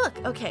 oh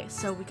look, okay,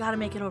 so we gotta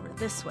make it over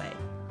this way.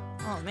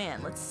 Oh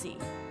man, let's see.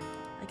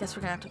 I guess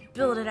we're gonna have to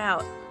build it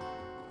out.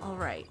 All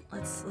right,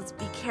 let's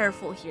be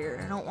careful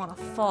here. I don't want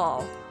to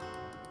fall.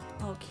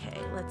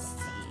 Okay, let's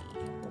see.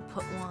 We'll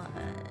put one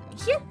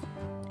here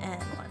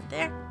and one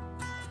there.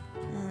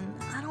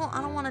 And I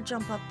don't want to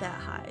jump up that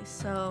high.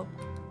 So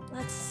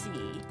let's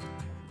see.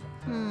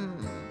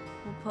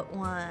 We'll put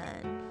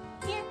one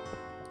here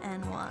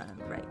and one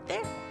right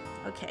there.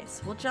 Okay,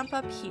 so we'll jump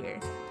up here.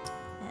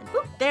 And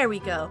whoop, there we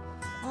go.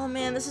 Oh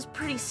man, this is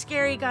pretty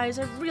scary, guys.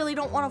 I really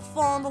don't want to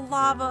fall in the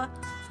lava.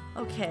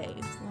 Okay,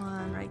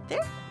 one right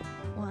there,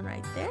 one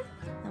right there.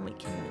 Then we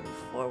can move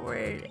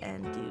forward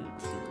and do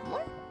two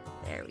more.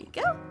 There we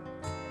go.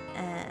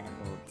 And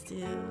we'll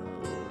do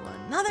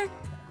another.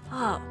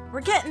 Oh,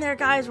 we're getting there,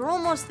 guys. We're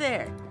almost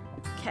there.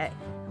 Okay,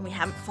 and we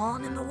haven't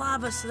fallen in the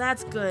lava, so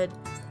that's good.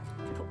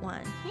 Put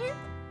one here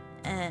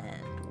and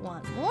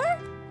one more.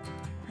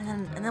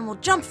 And then we'll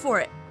jump for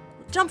it.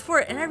 We'll jump for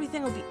it and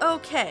everything will be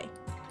okay.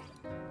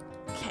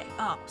 Okay,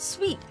 oh,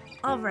 sweet.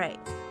 All right.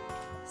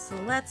 So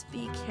let's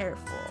be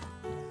careful.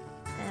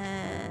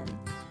 And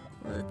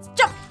let's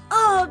jump.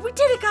 Oh, we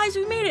did it, guys.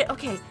 We made it.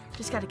 Okay,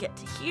 just got to get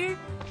to here.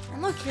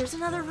 And look, here's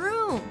another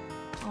room.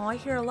 Oh, I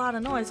hear a lot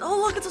of noise. Oh,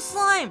 look, it's a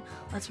slime.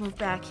 Let's move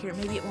back here.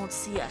 Maybe it won't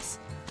see us.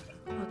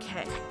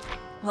 Okay.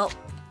 Well,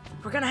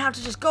 we're going to have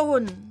to just go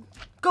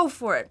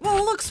for it.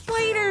 Whoa, look,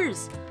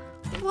 spiders.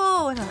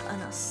 Whoa, and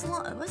a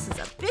slime. This is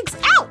a big...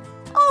 Ow!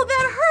 Oh,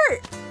 that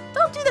hurt.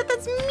 Don't do that.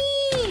 That's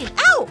mean.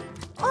 Ow!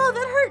 Oh,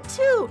 that hurt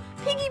too.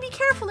 Piggy, be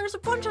careful. There's a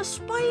bunch of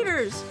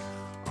spiders.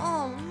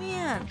 Oh,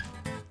 man.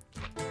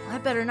 I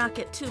better not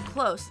get too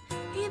close.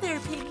 Hey there,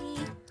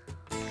 Piggy.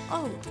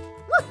 Oh,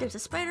 look, there's a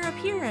spider up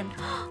here. And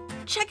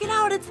check it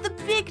out. It's the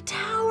big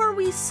tower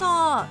we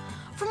saw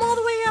from all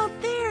the way out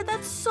there.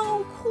 That's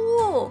so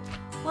cool.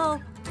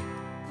 Well,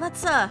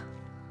 let's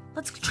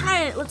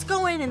try it. Let's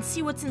go in and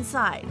see what's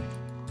inside.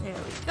 There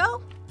we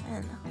go.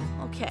 And,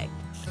 okay.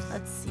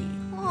 Let's see.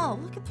 Oh,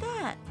 look at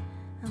that.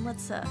 And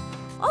let's,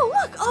 oh,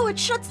 look! Oh, it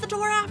shuts the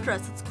door after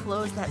us. Let's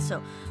close that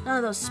so none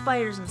of those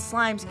spiders and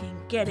slimes can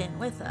get in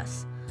with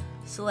us.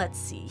 So let's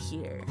see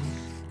here.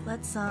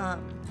 Let's, oh,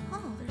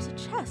 there's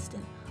a chest.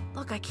 And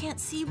look, I can't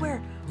see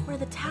where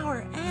the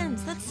tower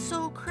ends. That's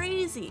so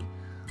crazy.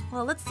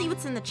 Well, let's see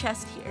what's in the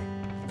chest here.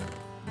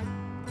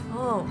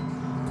 Oh,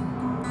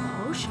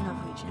 potion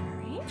of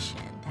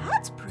regeneration.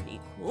 That's pretty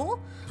cool.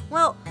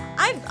 Well,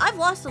 I've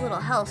lost a little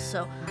health,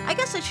 so I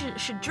guess I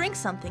should drink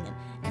something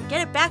and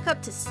get it back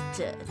up to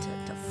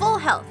full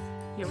health.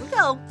 Here we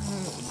go.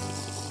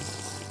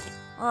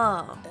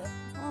 Oh,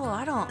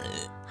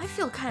 I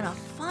feel kind of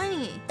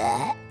funny.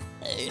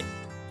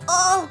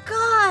 Oh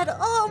God,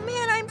 oh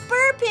man, I'm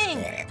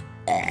burping.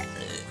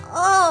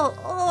 Oh,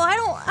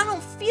 I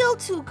don't feel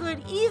too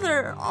good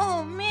either.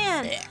 Oh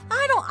man,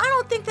 I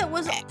don't think that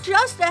was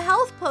just a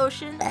health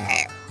potion.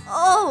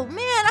 Oh man,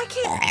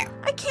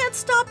 I can't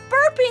stop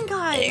burping,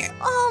 guys.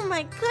 Oh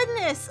my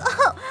goodness.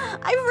 Oh,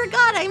 I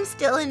forgot I'm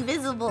still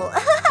invisible.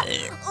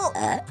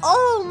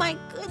 Oh my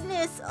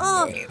goodness.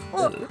 Oh,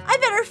 well, I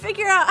better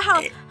figure out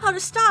how to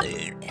stop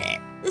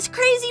this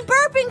crazy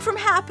burping from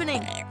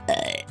happening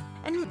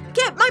and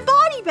get my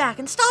body back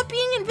and stop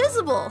being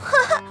invisible.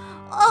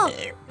 Oh,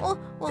 well,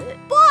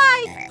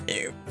 bye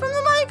from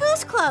the Mother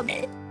Goose Club.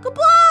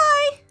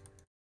 Goodbye.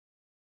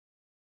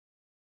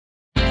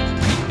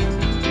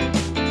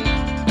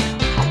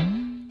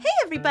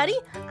 Everybody,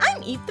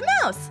 I'm Eep the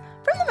Mouse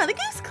from the Mother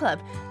Goose Club.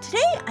 Today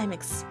I'm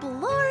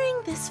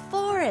exploring this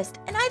forest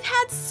and I've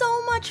had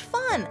so much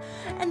fun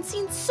and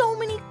seen so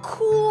many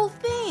cool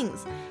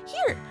things.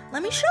 Here,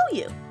 let me show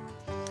you.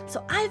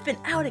 So I've been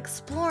out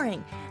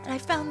exploring and I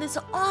found this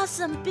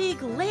awesome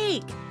big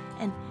lake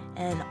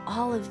and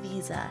all of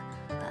these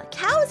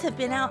cows have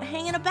been out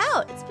hanging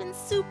about. It's been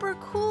super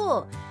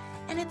cool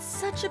and it's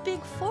such a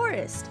big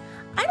forest.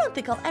 I don't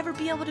think I'll ever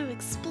be able to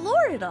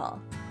explore it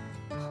all.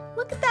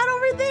 Look at that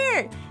over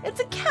there.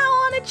 It's a cow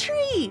on a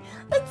tree.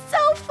 That's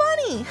so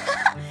funny.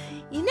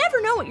 You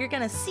never know what you're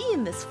going to see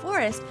in this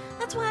forest.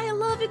 That's why I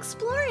love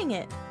exploring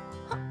it.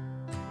 Huh?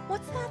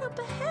 What's that up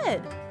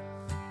ahead?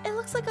 It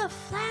looks like a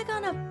flag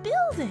on a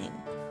building.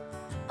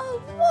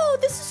 Oh, whoa,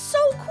 this is so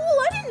cool.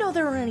 I didn't know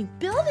there were any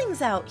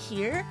buildings out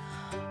here.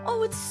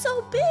 Oh, it's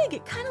so big.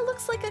 It kind of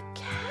looks like a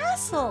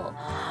castle.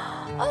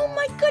 Oh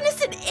my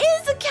goodness, it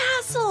is a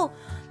castle.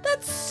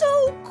 That's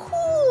so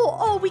cool.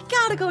 Oh, we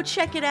gotta go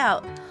check it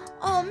out.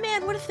 Oh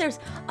man, what if there's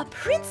a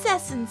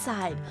princess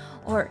inside?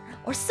 Or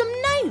some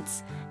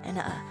knights and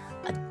a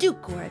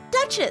duke or a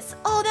duchess?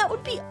 Oh, that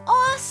would be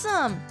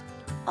awesome.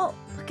 Oh,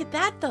 look at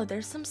that though.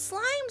 There's some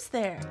slimes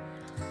there.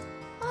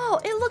 Oh,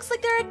 it looks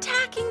like they're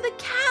attacking the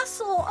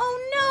castle.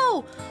 Oh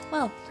no.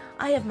 Well,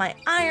 I have my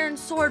iron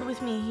sword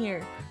with me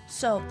here,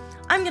 so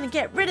I'm gonna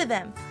get rid of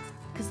them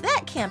because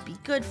that can't be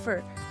good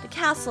for the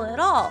castle at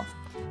all.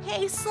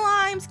 Hey,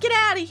 slimes, get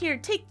out of here.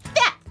 Take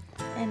that.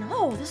 And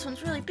oh, this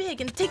one's really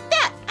big. And take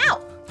that.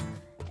 Ow.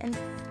 And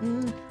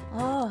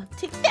oh,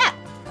 take that.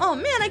 Oh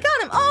man, I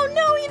got him. Oh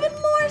no, even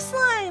more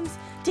slimes.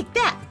 Take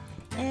that.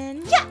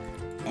 And yeah.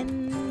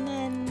 And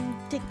then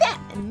take that.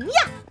 And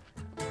yeah.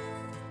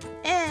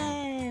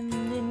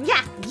 And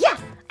yeah. Yeah.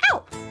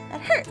 Ow.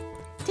 That hurt.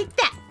 Take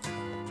that.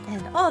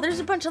 And oh, there's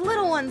a bunch of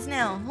little ones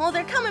now. Oh,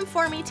 they're coming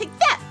for me. Take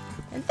that.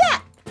 And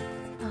that.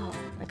 Oh,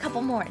 a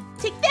couple more.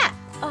 Take that.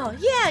 Oh,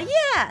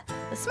 yeah.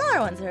 The smaller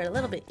ones are a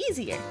little bit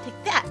easier.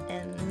 Take that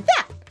and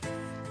that.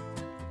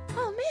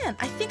 Oh, man,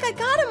 I think I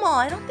got them all.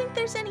 I don't think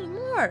there's any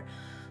more.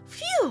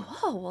 Phew.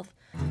 Oh, well.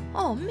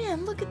 Oh,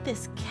 man, look at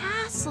this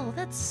castle.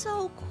 That's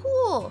so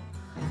cool.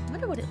 I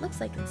wonder what it looks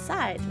like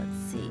inside. Let's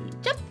see.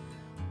 Jump.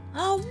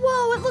 Oh,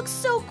 whoa, it looks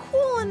so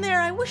cool in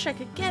there. I wish I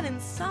could get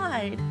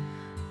inside.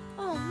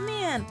 Oh,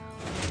 man.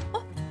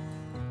 Oh,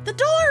 the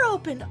door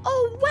opened.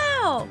 Oh,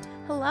 wow.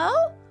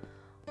 Hello?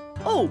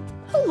 Oh,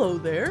 hello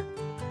there.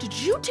 Did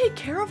you take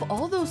care of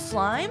all those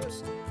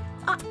slimes?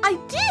 I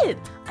did.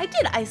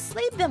 I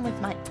slayed them with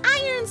my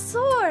iron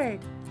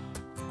sword.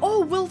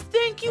 Oh, well,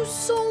 thank you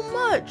so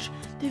much.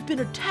 They've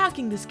been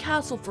attacking this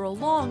castle for a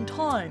long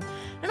time,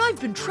 and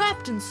I've been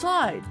trapped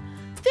inside.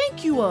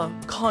 Thank you,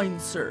 kind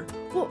sir.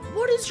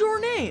 What is your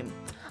name?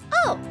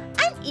 Oh,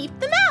 I'm Eep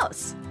the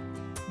Mouse.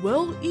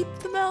 Well, Eep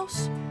the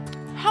Mouse,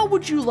 how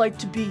would you like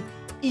to be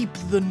Eep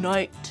the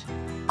Knight?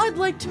 I'd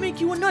like to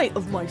make you a knight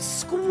of my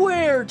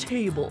square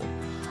table.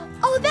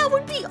 Oh, that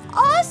would be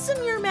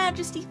awesome, Your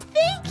Majesty.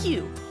 Thank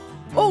you.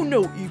 Oh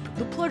no, Eep,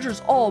 the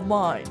pleasure's all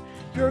mine.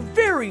 You're a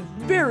very,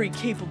 very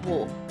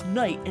capable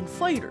knight and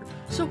fighter.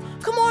 So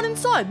come on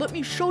inside, let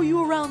me show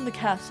you around the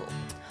castle.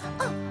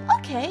 Oh,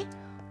 okay.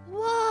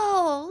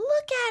 Whoa,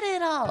 look at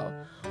it all.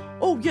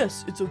 Oh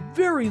yes, it's a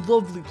very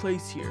lovely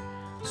place here.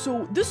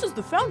 So this is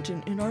the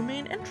fountain in our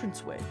main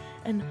entranceway,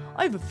 and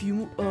I have a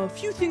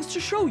few things to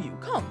show you.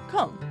 Come.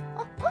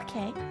 Oh,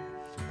 okay.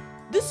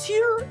 This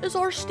here is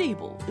our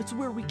stable. It's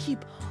where we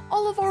keep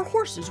all of our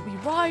horses we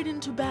ride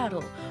into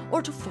battle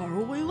or to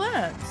faraway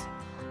lands.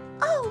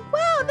 Oh,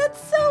 wow,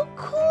 that's so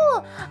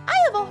cool. I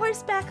have a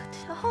horse back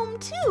home,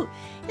 too.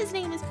 His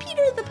name is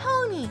Peter the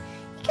Pony.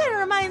 He kind of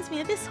reminds me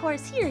of this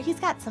horse here.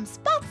 He's got some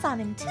spots on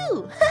him,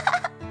 too.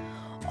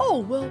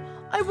 Oh, well,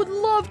 I would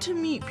love to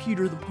meet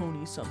Peter the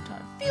Pony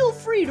sometime. Feel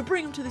free to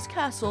bring him to this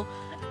castle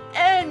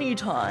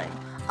anytime.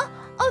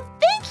 Oh,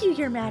 thank you,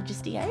 Your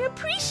Majesty. I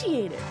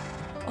appreciate it.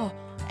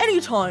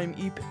 Anytime,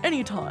 Eep,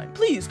 anytime.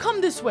 Please,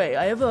 come this way.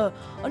 I have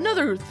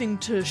another thing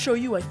to show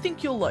you I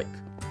think you'll like.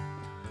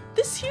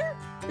 This here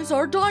is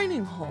our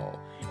dining hall.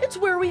 It's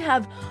where we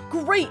have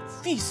great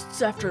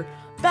feasts after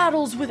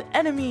battles with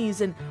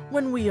enemies and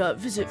when we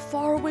visit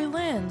faraway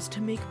lands to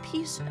make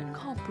peace and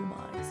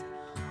compromise.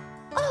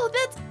 Oh,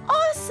 that's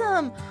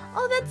awesome.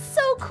 Oh, that's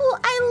so cool.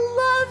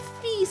 I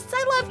love feasts.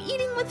 I love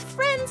eating with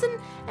friends and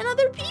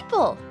other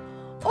people.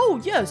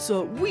 Oh yes,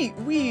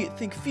 we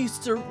think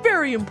feasts are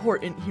very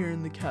important here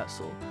in the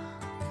castle.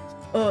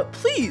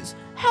 Please,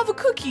 have a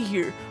cookie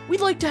here.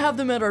 We'd like to have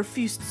them at our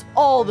feasts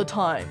all the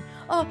time.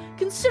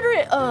 Consider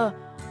it,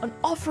 an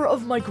offer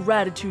of my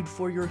gratitude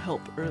for your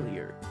help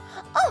earlier.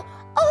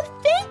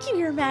 Oh, thank you,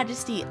 Your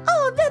Majesty.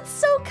 Oh, that's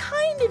so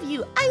kind of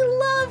you. I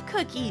love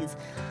cookies.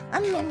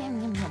 Yum, yum,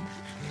 yum, yum.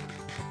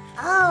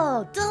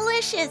 Oh,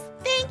 delicious.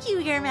 Thank you,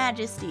 Your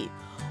Majesty.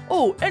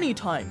 Oh,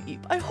 anytime,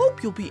 Eep. I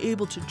hope you'll be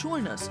able to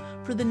join us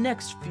for the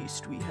next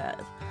feast we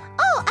have.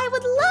 Oh, I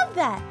would love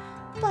that.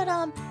 But,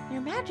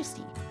 Your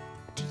Majesty,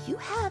 do you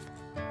have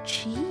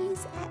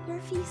cheese at your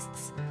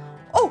feasts?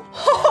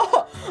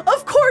 Oh,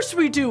 of course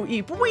we do,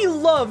 Eep. We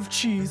love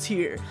cheese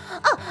here.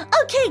 Oh,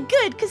 okay,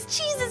 good, because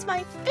cheese is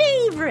my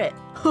favorite.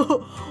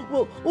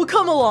 Well,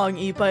 come along,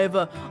 Eep. I have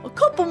a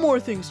couple more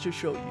things to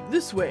show you.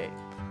 This way.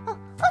 Oh,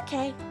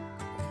 okay.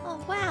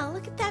 Oh, wow,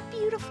 look at that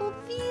beautiful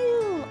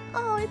view.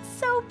 Oh, it's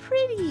so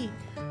pretty.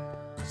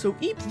 So,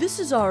 Eep, this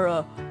is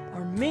our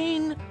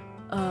main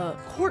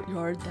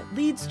courtyard that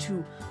leads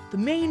to the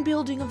main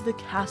building of the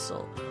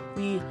castle.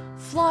 We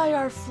fly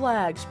our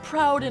flags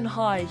proud and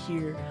high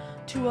here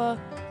to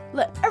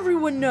let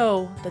everyone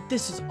know that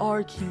this is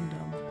our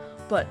kingdom.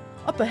 But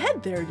up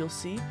ahead there, you'll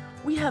see,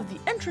 we have the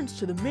entrance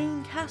to the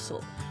main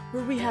castle,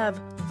 where we have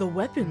the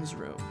weapons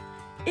room.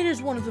 It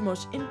is one of the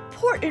most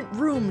important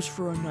rooms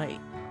for a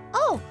knight.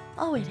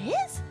 Oh, it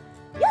is?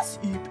 Yes,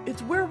 Eep,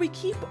 it's where we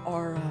keep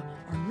our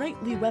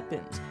knightly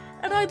weapons.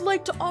 And I'd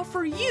like to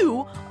offer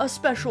you a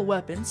special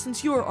weapon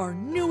since you're our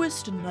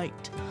newest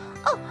knight.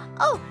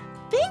 Oh,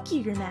 thank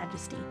you, Your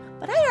Majesty.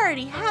 But I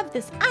already have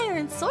this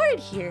iron sword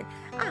here.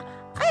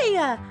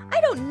 I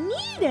don't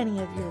need any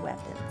of your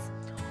weapons.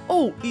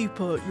 Oh, Eep,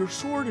 your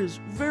sword is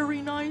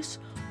very nice,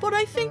 but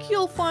I think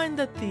you'll find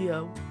that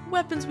the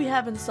weapons we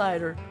have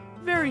inside are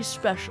very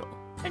special,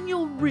 and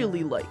you'll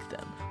really like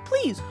them.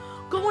 Please,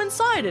 go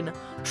inside and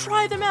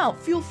try them out.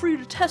 Feel free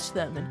to test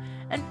them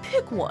and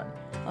pick one.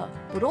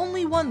 But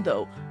only one,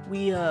 though.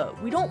 We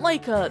don't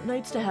like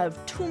knights to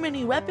have too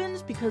many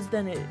weapons because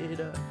then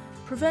it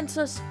prevents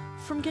us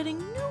from getting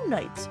new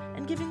knights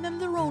and giving them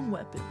their own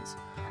weapons.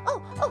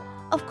 Oh,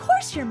 of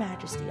course, Your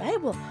Majesty. I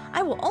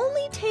will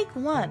only take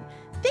one.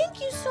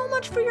 Thank you so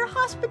much for your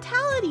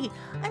hospitality.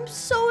 I'm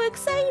so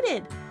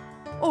excited.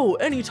 Oh,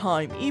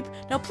 anytime, Eep.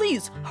 Now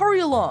please, hurry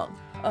along.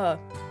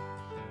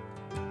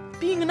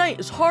 Being a knight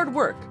is hard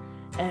work,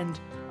 and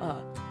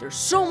there's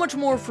so much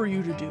more for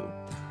you to do.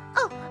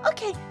 Oh,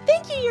 okay.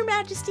 Thank you, Your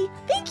Majesty.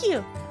 Thank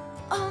you.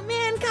 Oh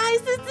man,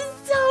 guys, this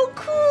is so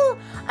cool.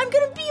 I'm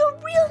gonna be a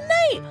real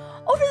knight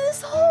over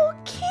this whole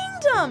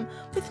kingdom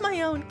with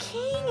my own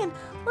king, and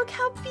look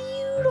how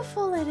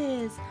beautiful it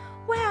is.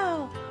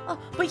 Wow. Oh,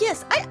 but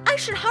yes, I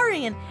should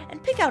hurry and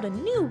pick out a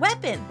new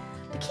weapon.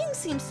 The king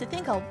seems to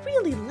think I'll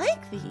really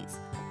like these.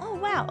 Oh,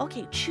 wow.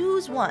 Okay,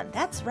 choose one.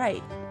 That's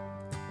right.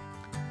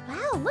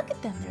 Wow, look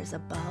at them. There's a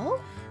bow,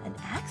 an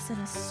axe,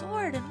 and a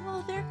sword, and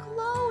whoa, they're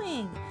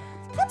glowing.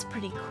 That's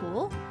pretty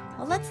cool.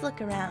 Well, let's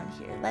look around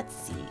here. Let's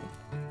see.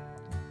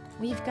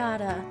 We've got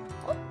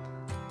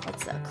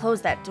let's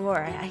close that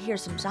door. I hear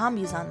some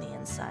zombies on the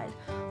inside.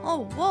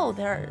 Oh, whoa,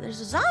 there's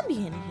a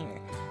zombie in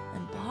here.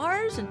 And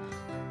bars and...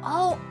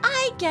 Oh,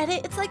 I get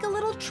it. It's like a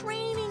little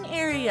training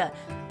area.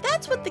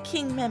 That's what the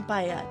king meant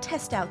by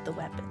test out the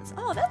weapons.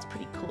 Oh, that's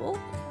pretty cool.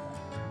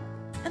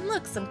 And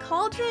look, some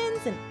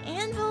cauldrons and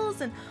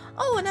anvils and,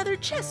 oh, another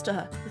chest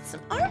with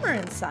some armor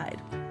inside.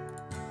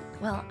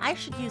 Well, I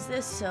should use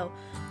this so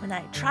when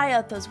I try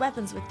out those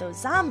weapons with those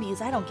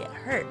zombies, I don't get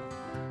hurt.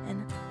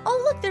 And,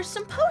 oh, look, there's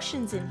some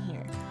potions in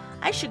here.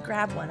 I should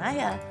grab one.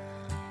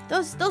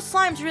 Those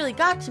slimes really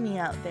got to me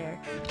out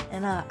there.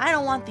 And I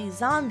don't want these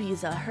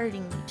zombies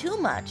hurting me too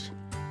much.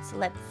 So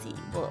let's see.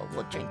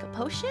 We'll drink a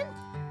potion.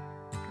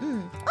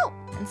 Oh,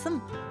 and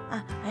some...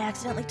 I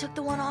accidentally took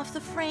the one off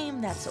the frame.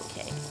 That's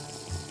okay.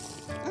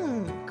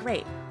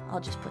 Great.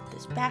 I'll just put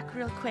this back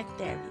real quick.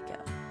 There we go.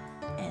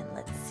 And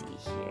let's see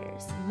here.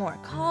 Some more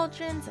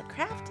cauldrons, a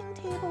crafting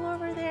table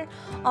over there.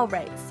 All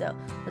right, so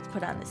let's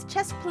put on this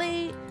chest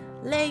plate,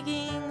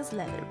 leggings,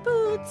 leather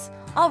boots.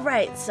 All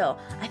right, so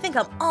I think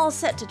I'm all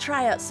set to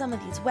try out some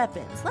of these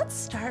weapons. Let's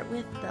start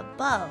with the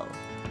bow.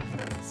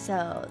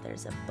 So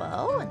there's a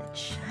bow and it's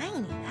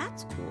shiny.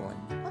 That's cool.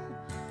 And oh,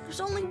 there's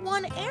only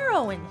one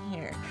arrow in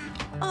here.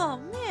 Oh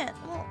man,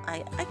 well,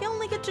 I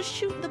only get to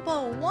shoot the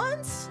bow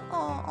once?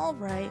 Oh, all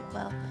right,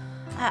 well,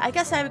 I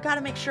guess I've got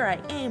to make sure I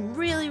aim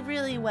really,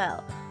 really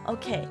well.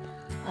 Okay,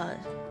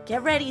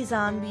 get ready,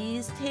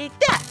 zombies. Take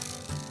that!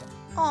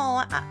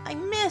 Oh, I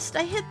missed.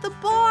 I hit the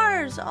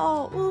bars.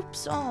 Oh,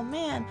 oops. Oh,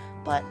 man.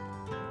 But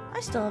I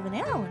still have an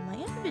arrow in my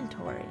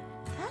inventory.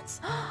 That's...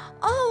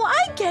 Oh,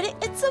 I get it.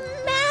 It's a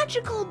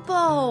magical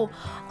bow.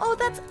 Oh,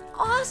 that's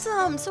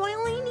awesome. So I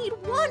only need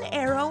one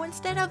arrow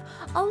instead of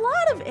a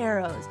lot of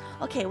arrows.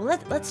 Okay, well,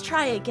 let's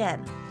try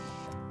again.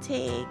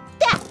 Take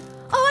that!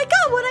 Oh,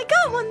 I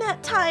got one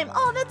that time.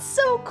 Oh, that's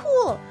so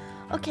cool.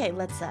 Okay,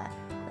 let's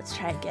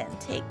try again.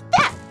 Take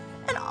that.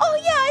 And oh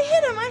yeah,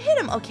 I hit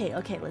him.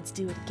 Okay, let's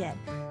do it again.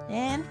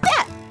 And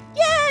that.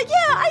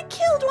 Yeah, I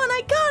killed one.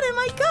 I got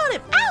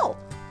him. Ow!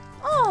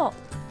 Oh,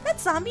 that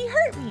zombie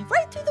hurt me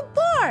right through the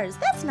bars.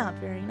 That's not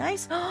very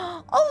nice.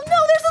 Oh no,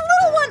 there's a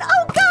little one.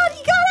 Oh God,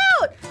 he got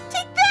out.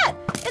 Take that.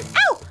 And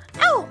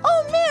ow.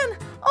 Oh man,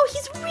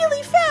 he's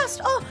really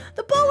fast. Oh,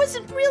 the bow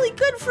isn't really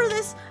good for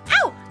this.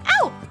 Ow,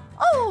 ow.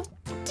 Oh,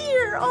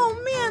 dear. Oh,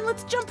 man,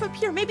 let's jump up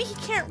here. Maybe he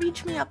can't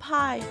reach me up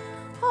high.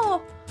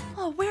 Oh,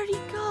 where'd he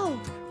go?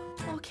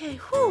 Okay,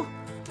 whew.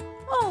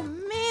 Oh,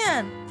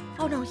 man.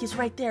 Oh, no, he's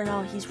right there.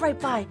 Oh, he's right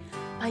by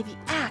the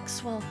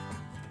axe. Well,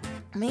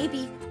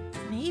 maybe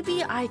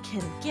I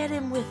can get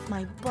him with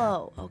my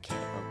bow. Okay.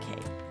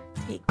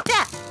 Take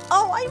that.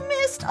 Oh, I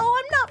missed.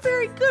 Oh, I'm not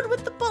very good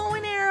with the bow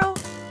and arrow.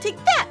 Take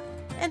that.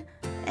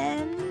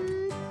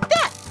 And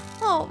that.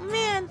 Oh,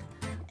 man.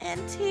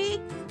 And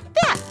take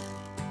that.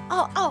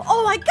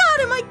 Oh, I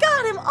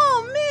got him.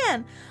 Oh,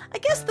 man. I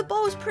guess the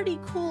bow is pretty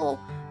cool,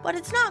 but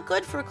it's not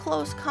good for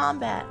close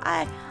combat.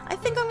 I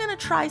think I'm going to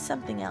try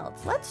something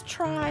else. Let's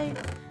try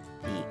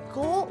the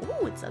gold.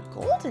 Ooh, it's a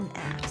golden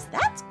axe.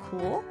 That's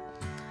cool.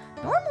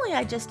 Normally,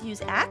 I just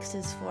use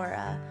axes for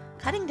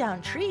cutting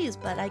down trees,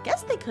 but I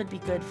guess they could be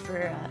good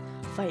for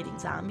fighting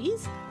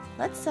zombies.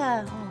 Let's,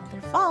 oh,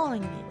 they're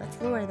following me. Let's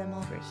lure them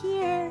over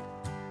here.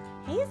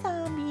 Hey,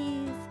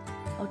 zombies.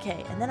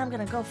 Okay, and then I'm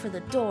gonna go for the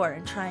door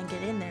and try and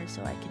get in there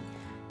so I can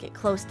get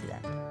close to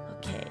them.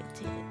 Okay,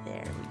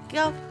 there we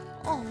go.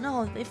 Oh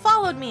no, they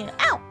followed me.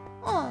 Ow!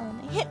 Oh,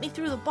 they hit me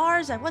through the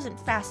bars. I wasn't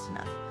fast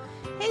enough.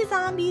 Hey,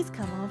 zombies,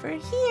 come over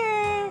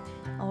here.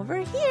 Over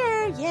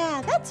here.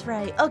 Yeah, that's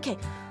right. Okay,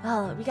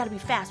 oh, we gotta be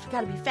fast.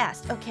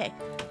 Okay,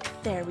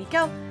 there we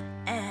go.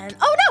 And,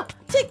 oh no!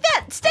 Take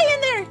that! Stay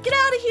in there! Get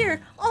out of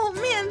here! Oh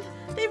man,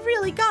 they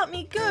really got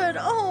me good.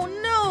 Oh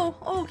no!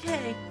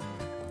 Okay.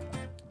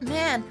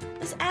 Man,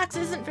 this axe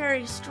isn't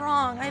very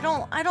strong. I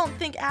don't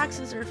think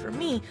axes are for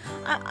me.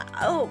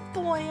 Oh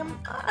boy,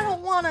 I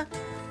don't wanna.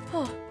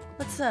 Oh,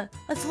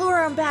 let's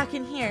lure them back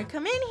in here.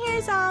 Come in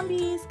here,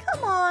 zombies.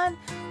 Come on,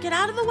 get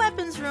out of the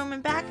weapons room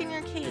and back in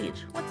your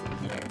cage. What's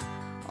in here?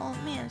 Oh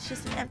man, it's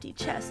just an empty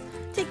chest.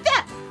 Take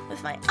that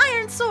with my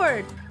iron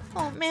sword.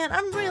 Oh man,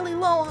 I'm really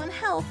low on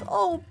health.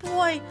 Oh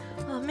boy.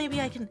 Oh, maybe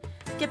I can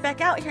get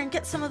back out here and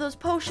get some of those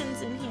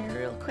potions in here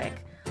real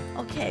quick.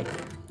 Okay,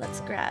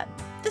 let's grab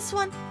this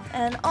one.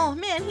 And oh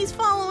man, he's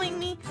following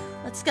me.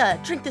 Let's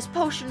drink this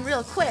potion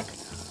real quick.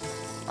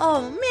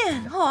 Oh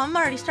man, oh, I'm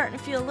already starting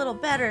to feel a little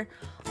better.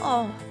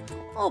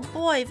 Oh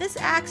boy, this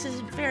axe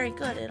isn't very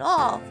good at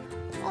all.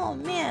 Oh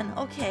man,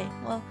 okay,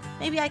 well,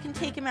 maybe I can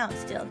take him out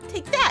still.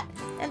 Take that,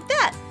 and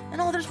that,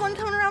 and oh, there's one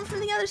coming around from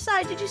the other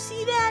side. Did you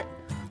see that?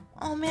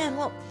 Oh man,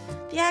 well,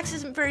 the axe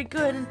isn't very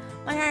good, and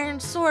my iron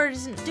sword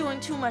isn't doing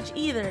too much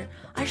either.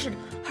 I should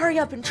hurry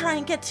up and try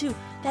and get to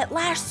that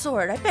lash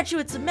sword. I bet you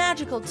it's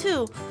magical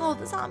too. Oh,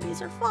 the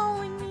zombies are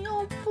following me.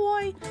 Oh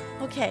boy.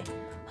 Okay,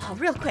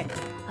 real quick.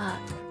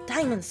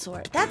 Diamond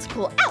sword. That's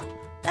cool. Ow!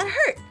 That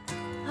hurt.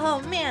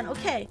 Oh man,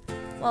 okay.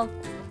 Well,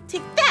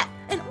 take that.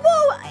 And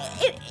whoa,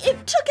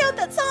 it took out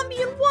that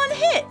zombie in one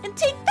hit. And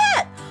take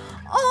that.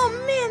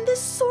 Oh man,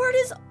 this sword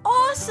is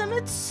awesome.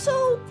 It's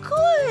so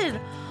good.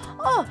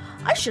 Oh,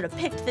 I should have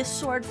picked this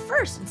sword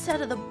first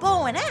instead of the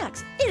bow and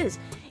axe. It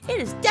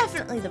is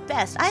definitely the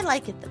best. I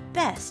like it the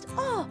best.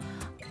 Oh,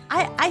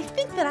 I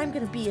think that I'm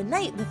going to be a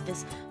knight with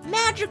this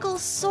magical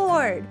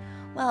sword.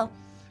 Well,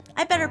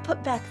 I better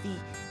put back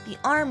the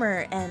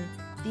armor and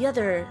the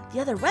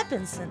other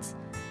weapons since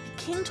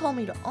the king told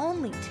me to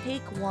only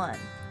take one.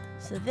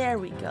 So there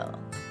we go.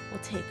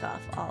 We'll take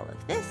off all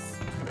of this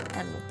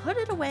and we'll put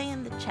it away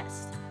in the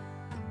chest.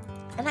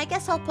 And I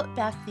guess I'll put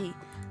back the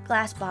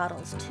glass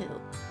bottles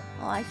too.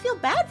 Well, I feel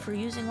bad for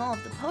using all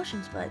of the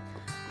potions, but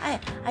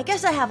I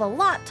guess I have a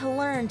lot to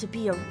learn to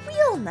be a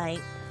real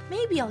knight.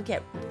 Maybe I'll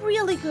get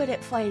really good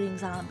at fighting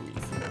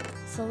zombies.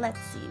 So let's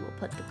see, we'll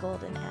put the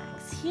golden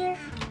axe here,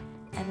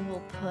 and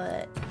we'll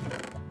put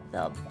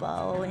the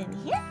bow in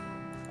here,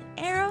 an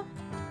arrow,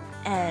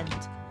 and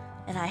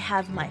I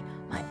have my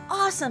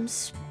awesome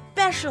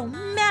special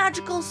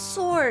magical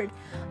sword,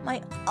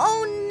 my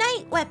own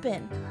knight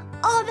weapon.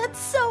 Oh, that's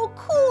so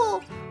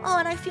cool! Oh,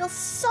 and I feel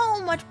so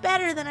much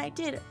better than I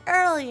did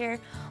earlier.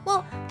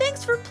 Well,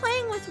 thanks for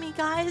playing with me,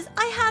 guys.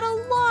 I had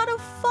a lot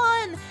of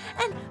fun.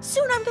 And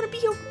soon I'm gonna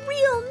be a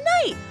real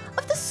knight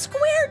of the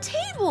square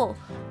table.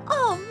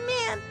 Oh,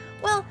 man.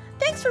 Well,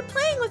 thanks for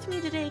playing with me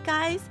today,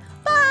 guys.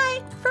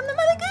 Bye from the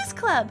Mother Goose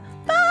Club.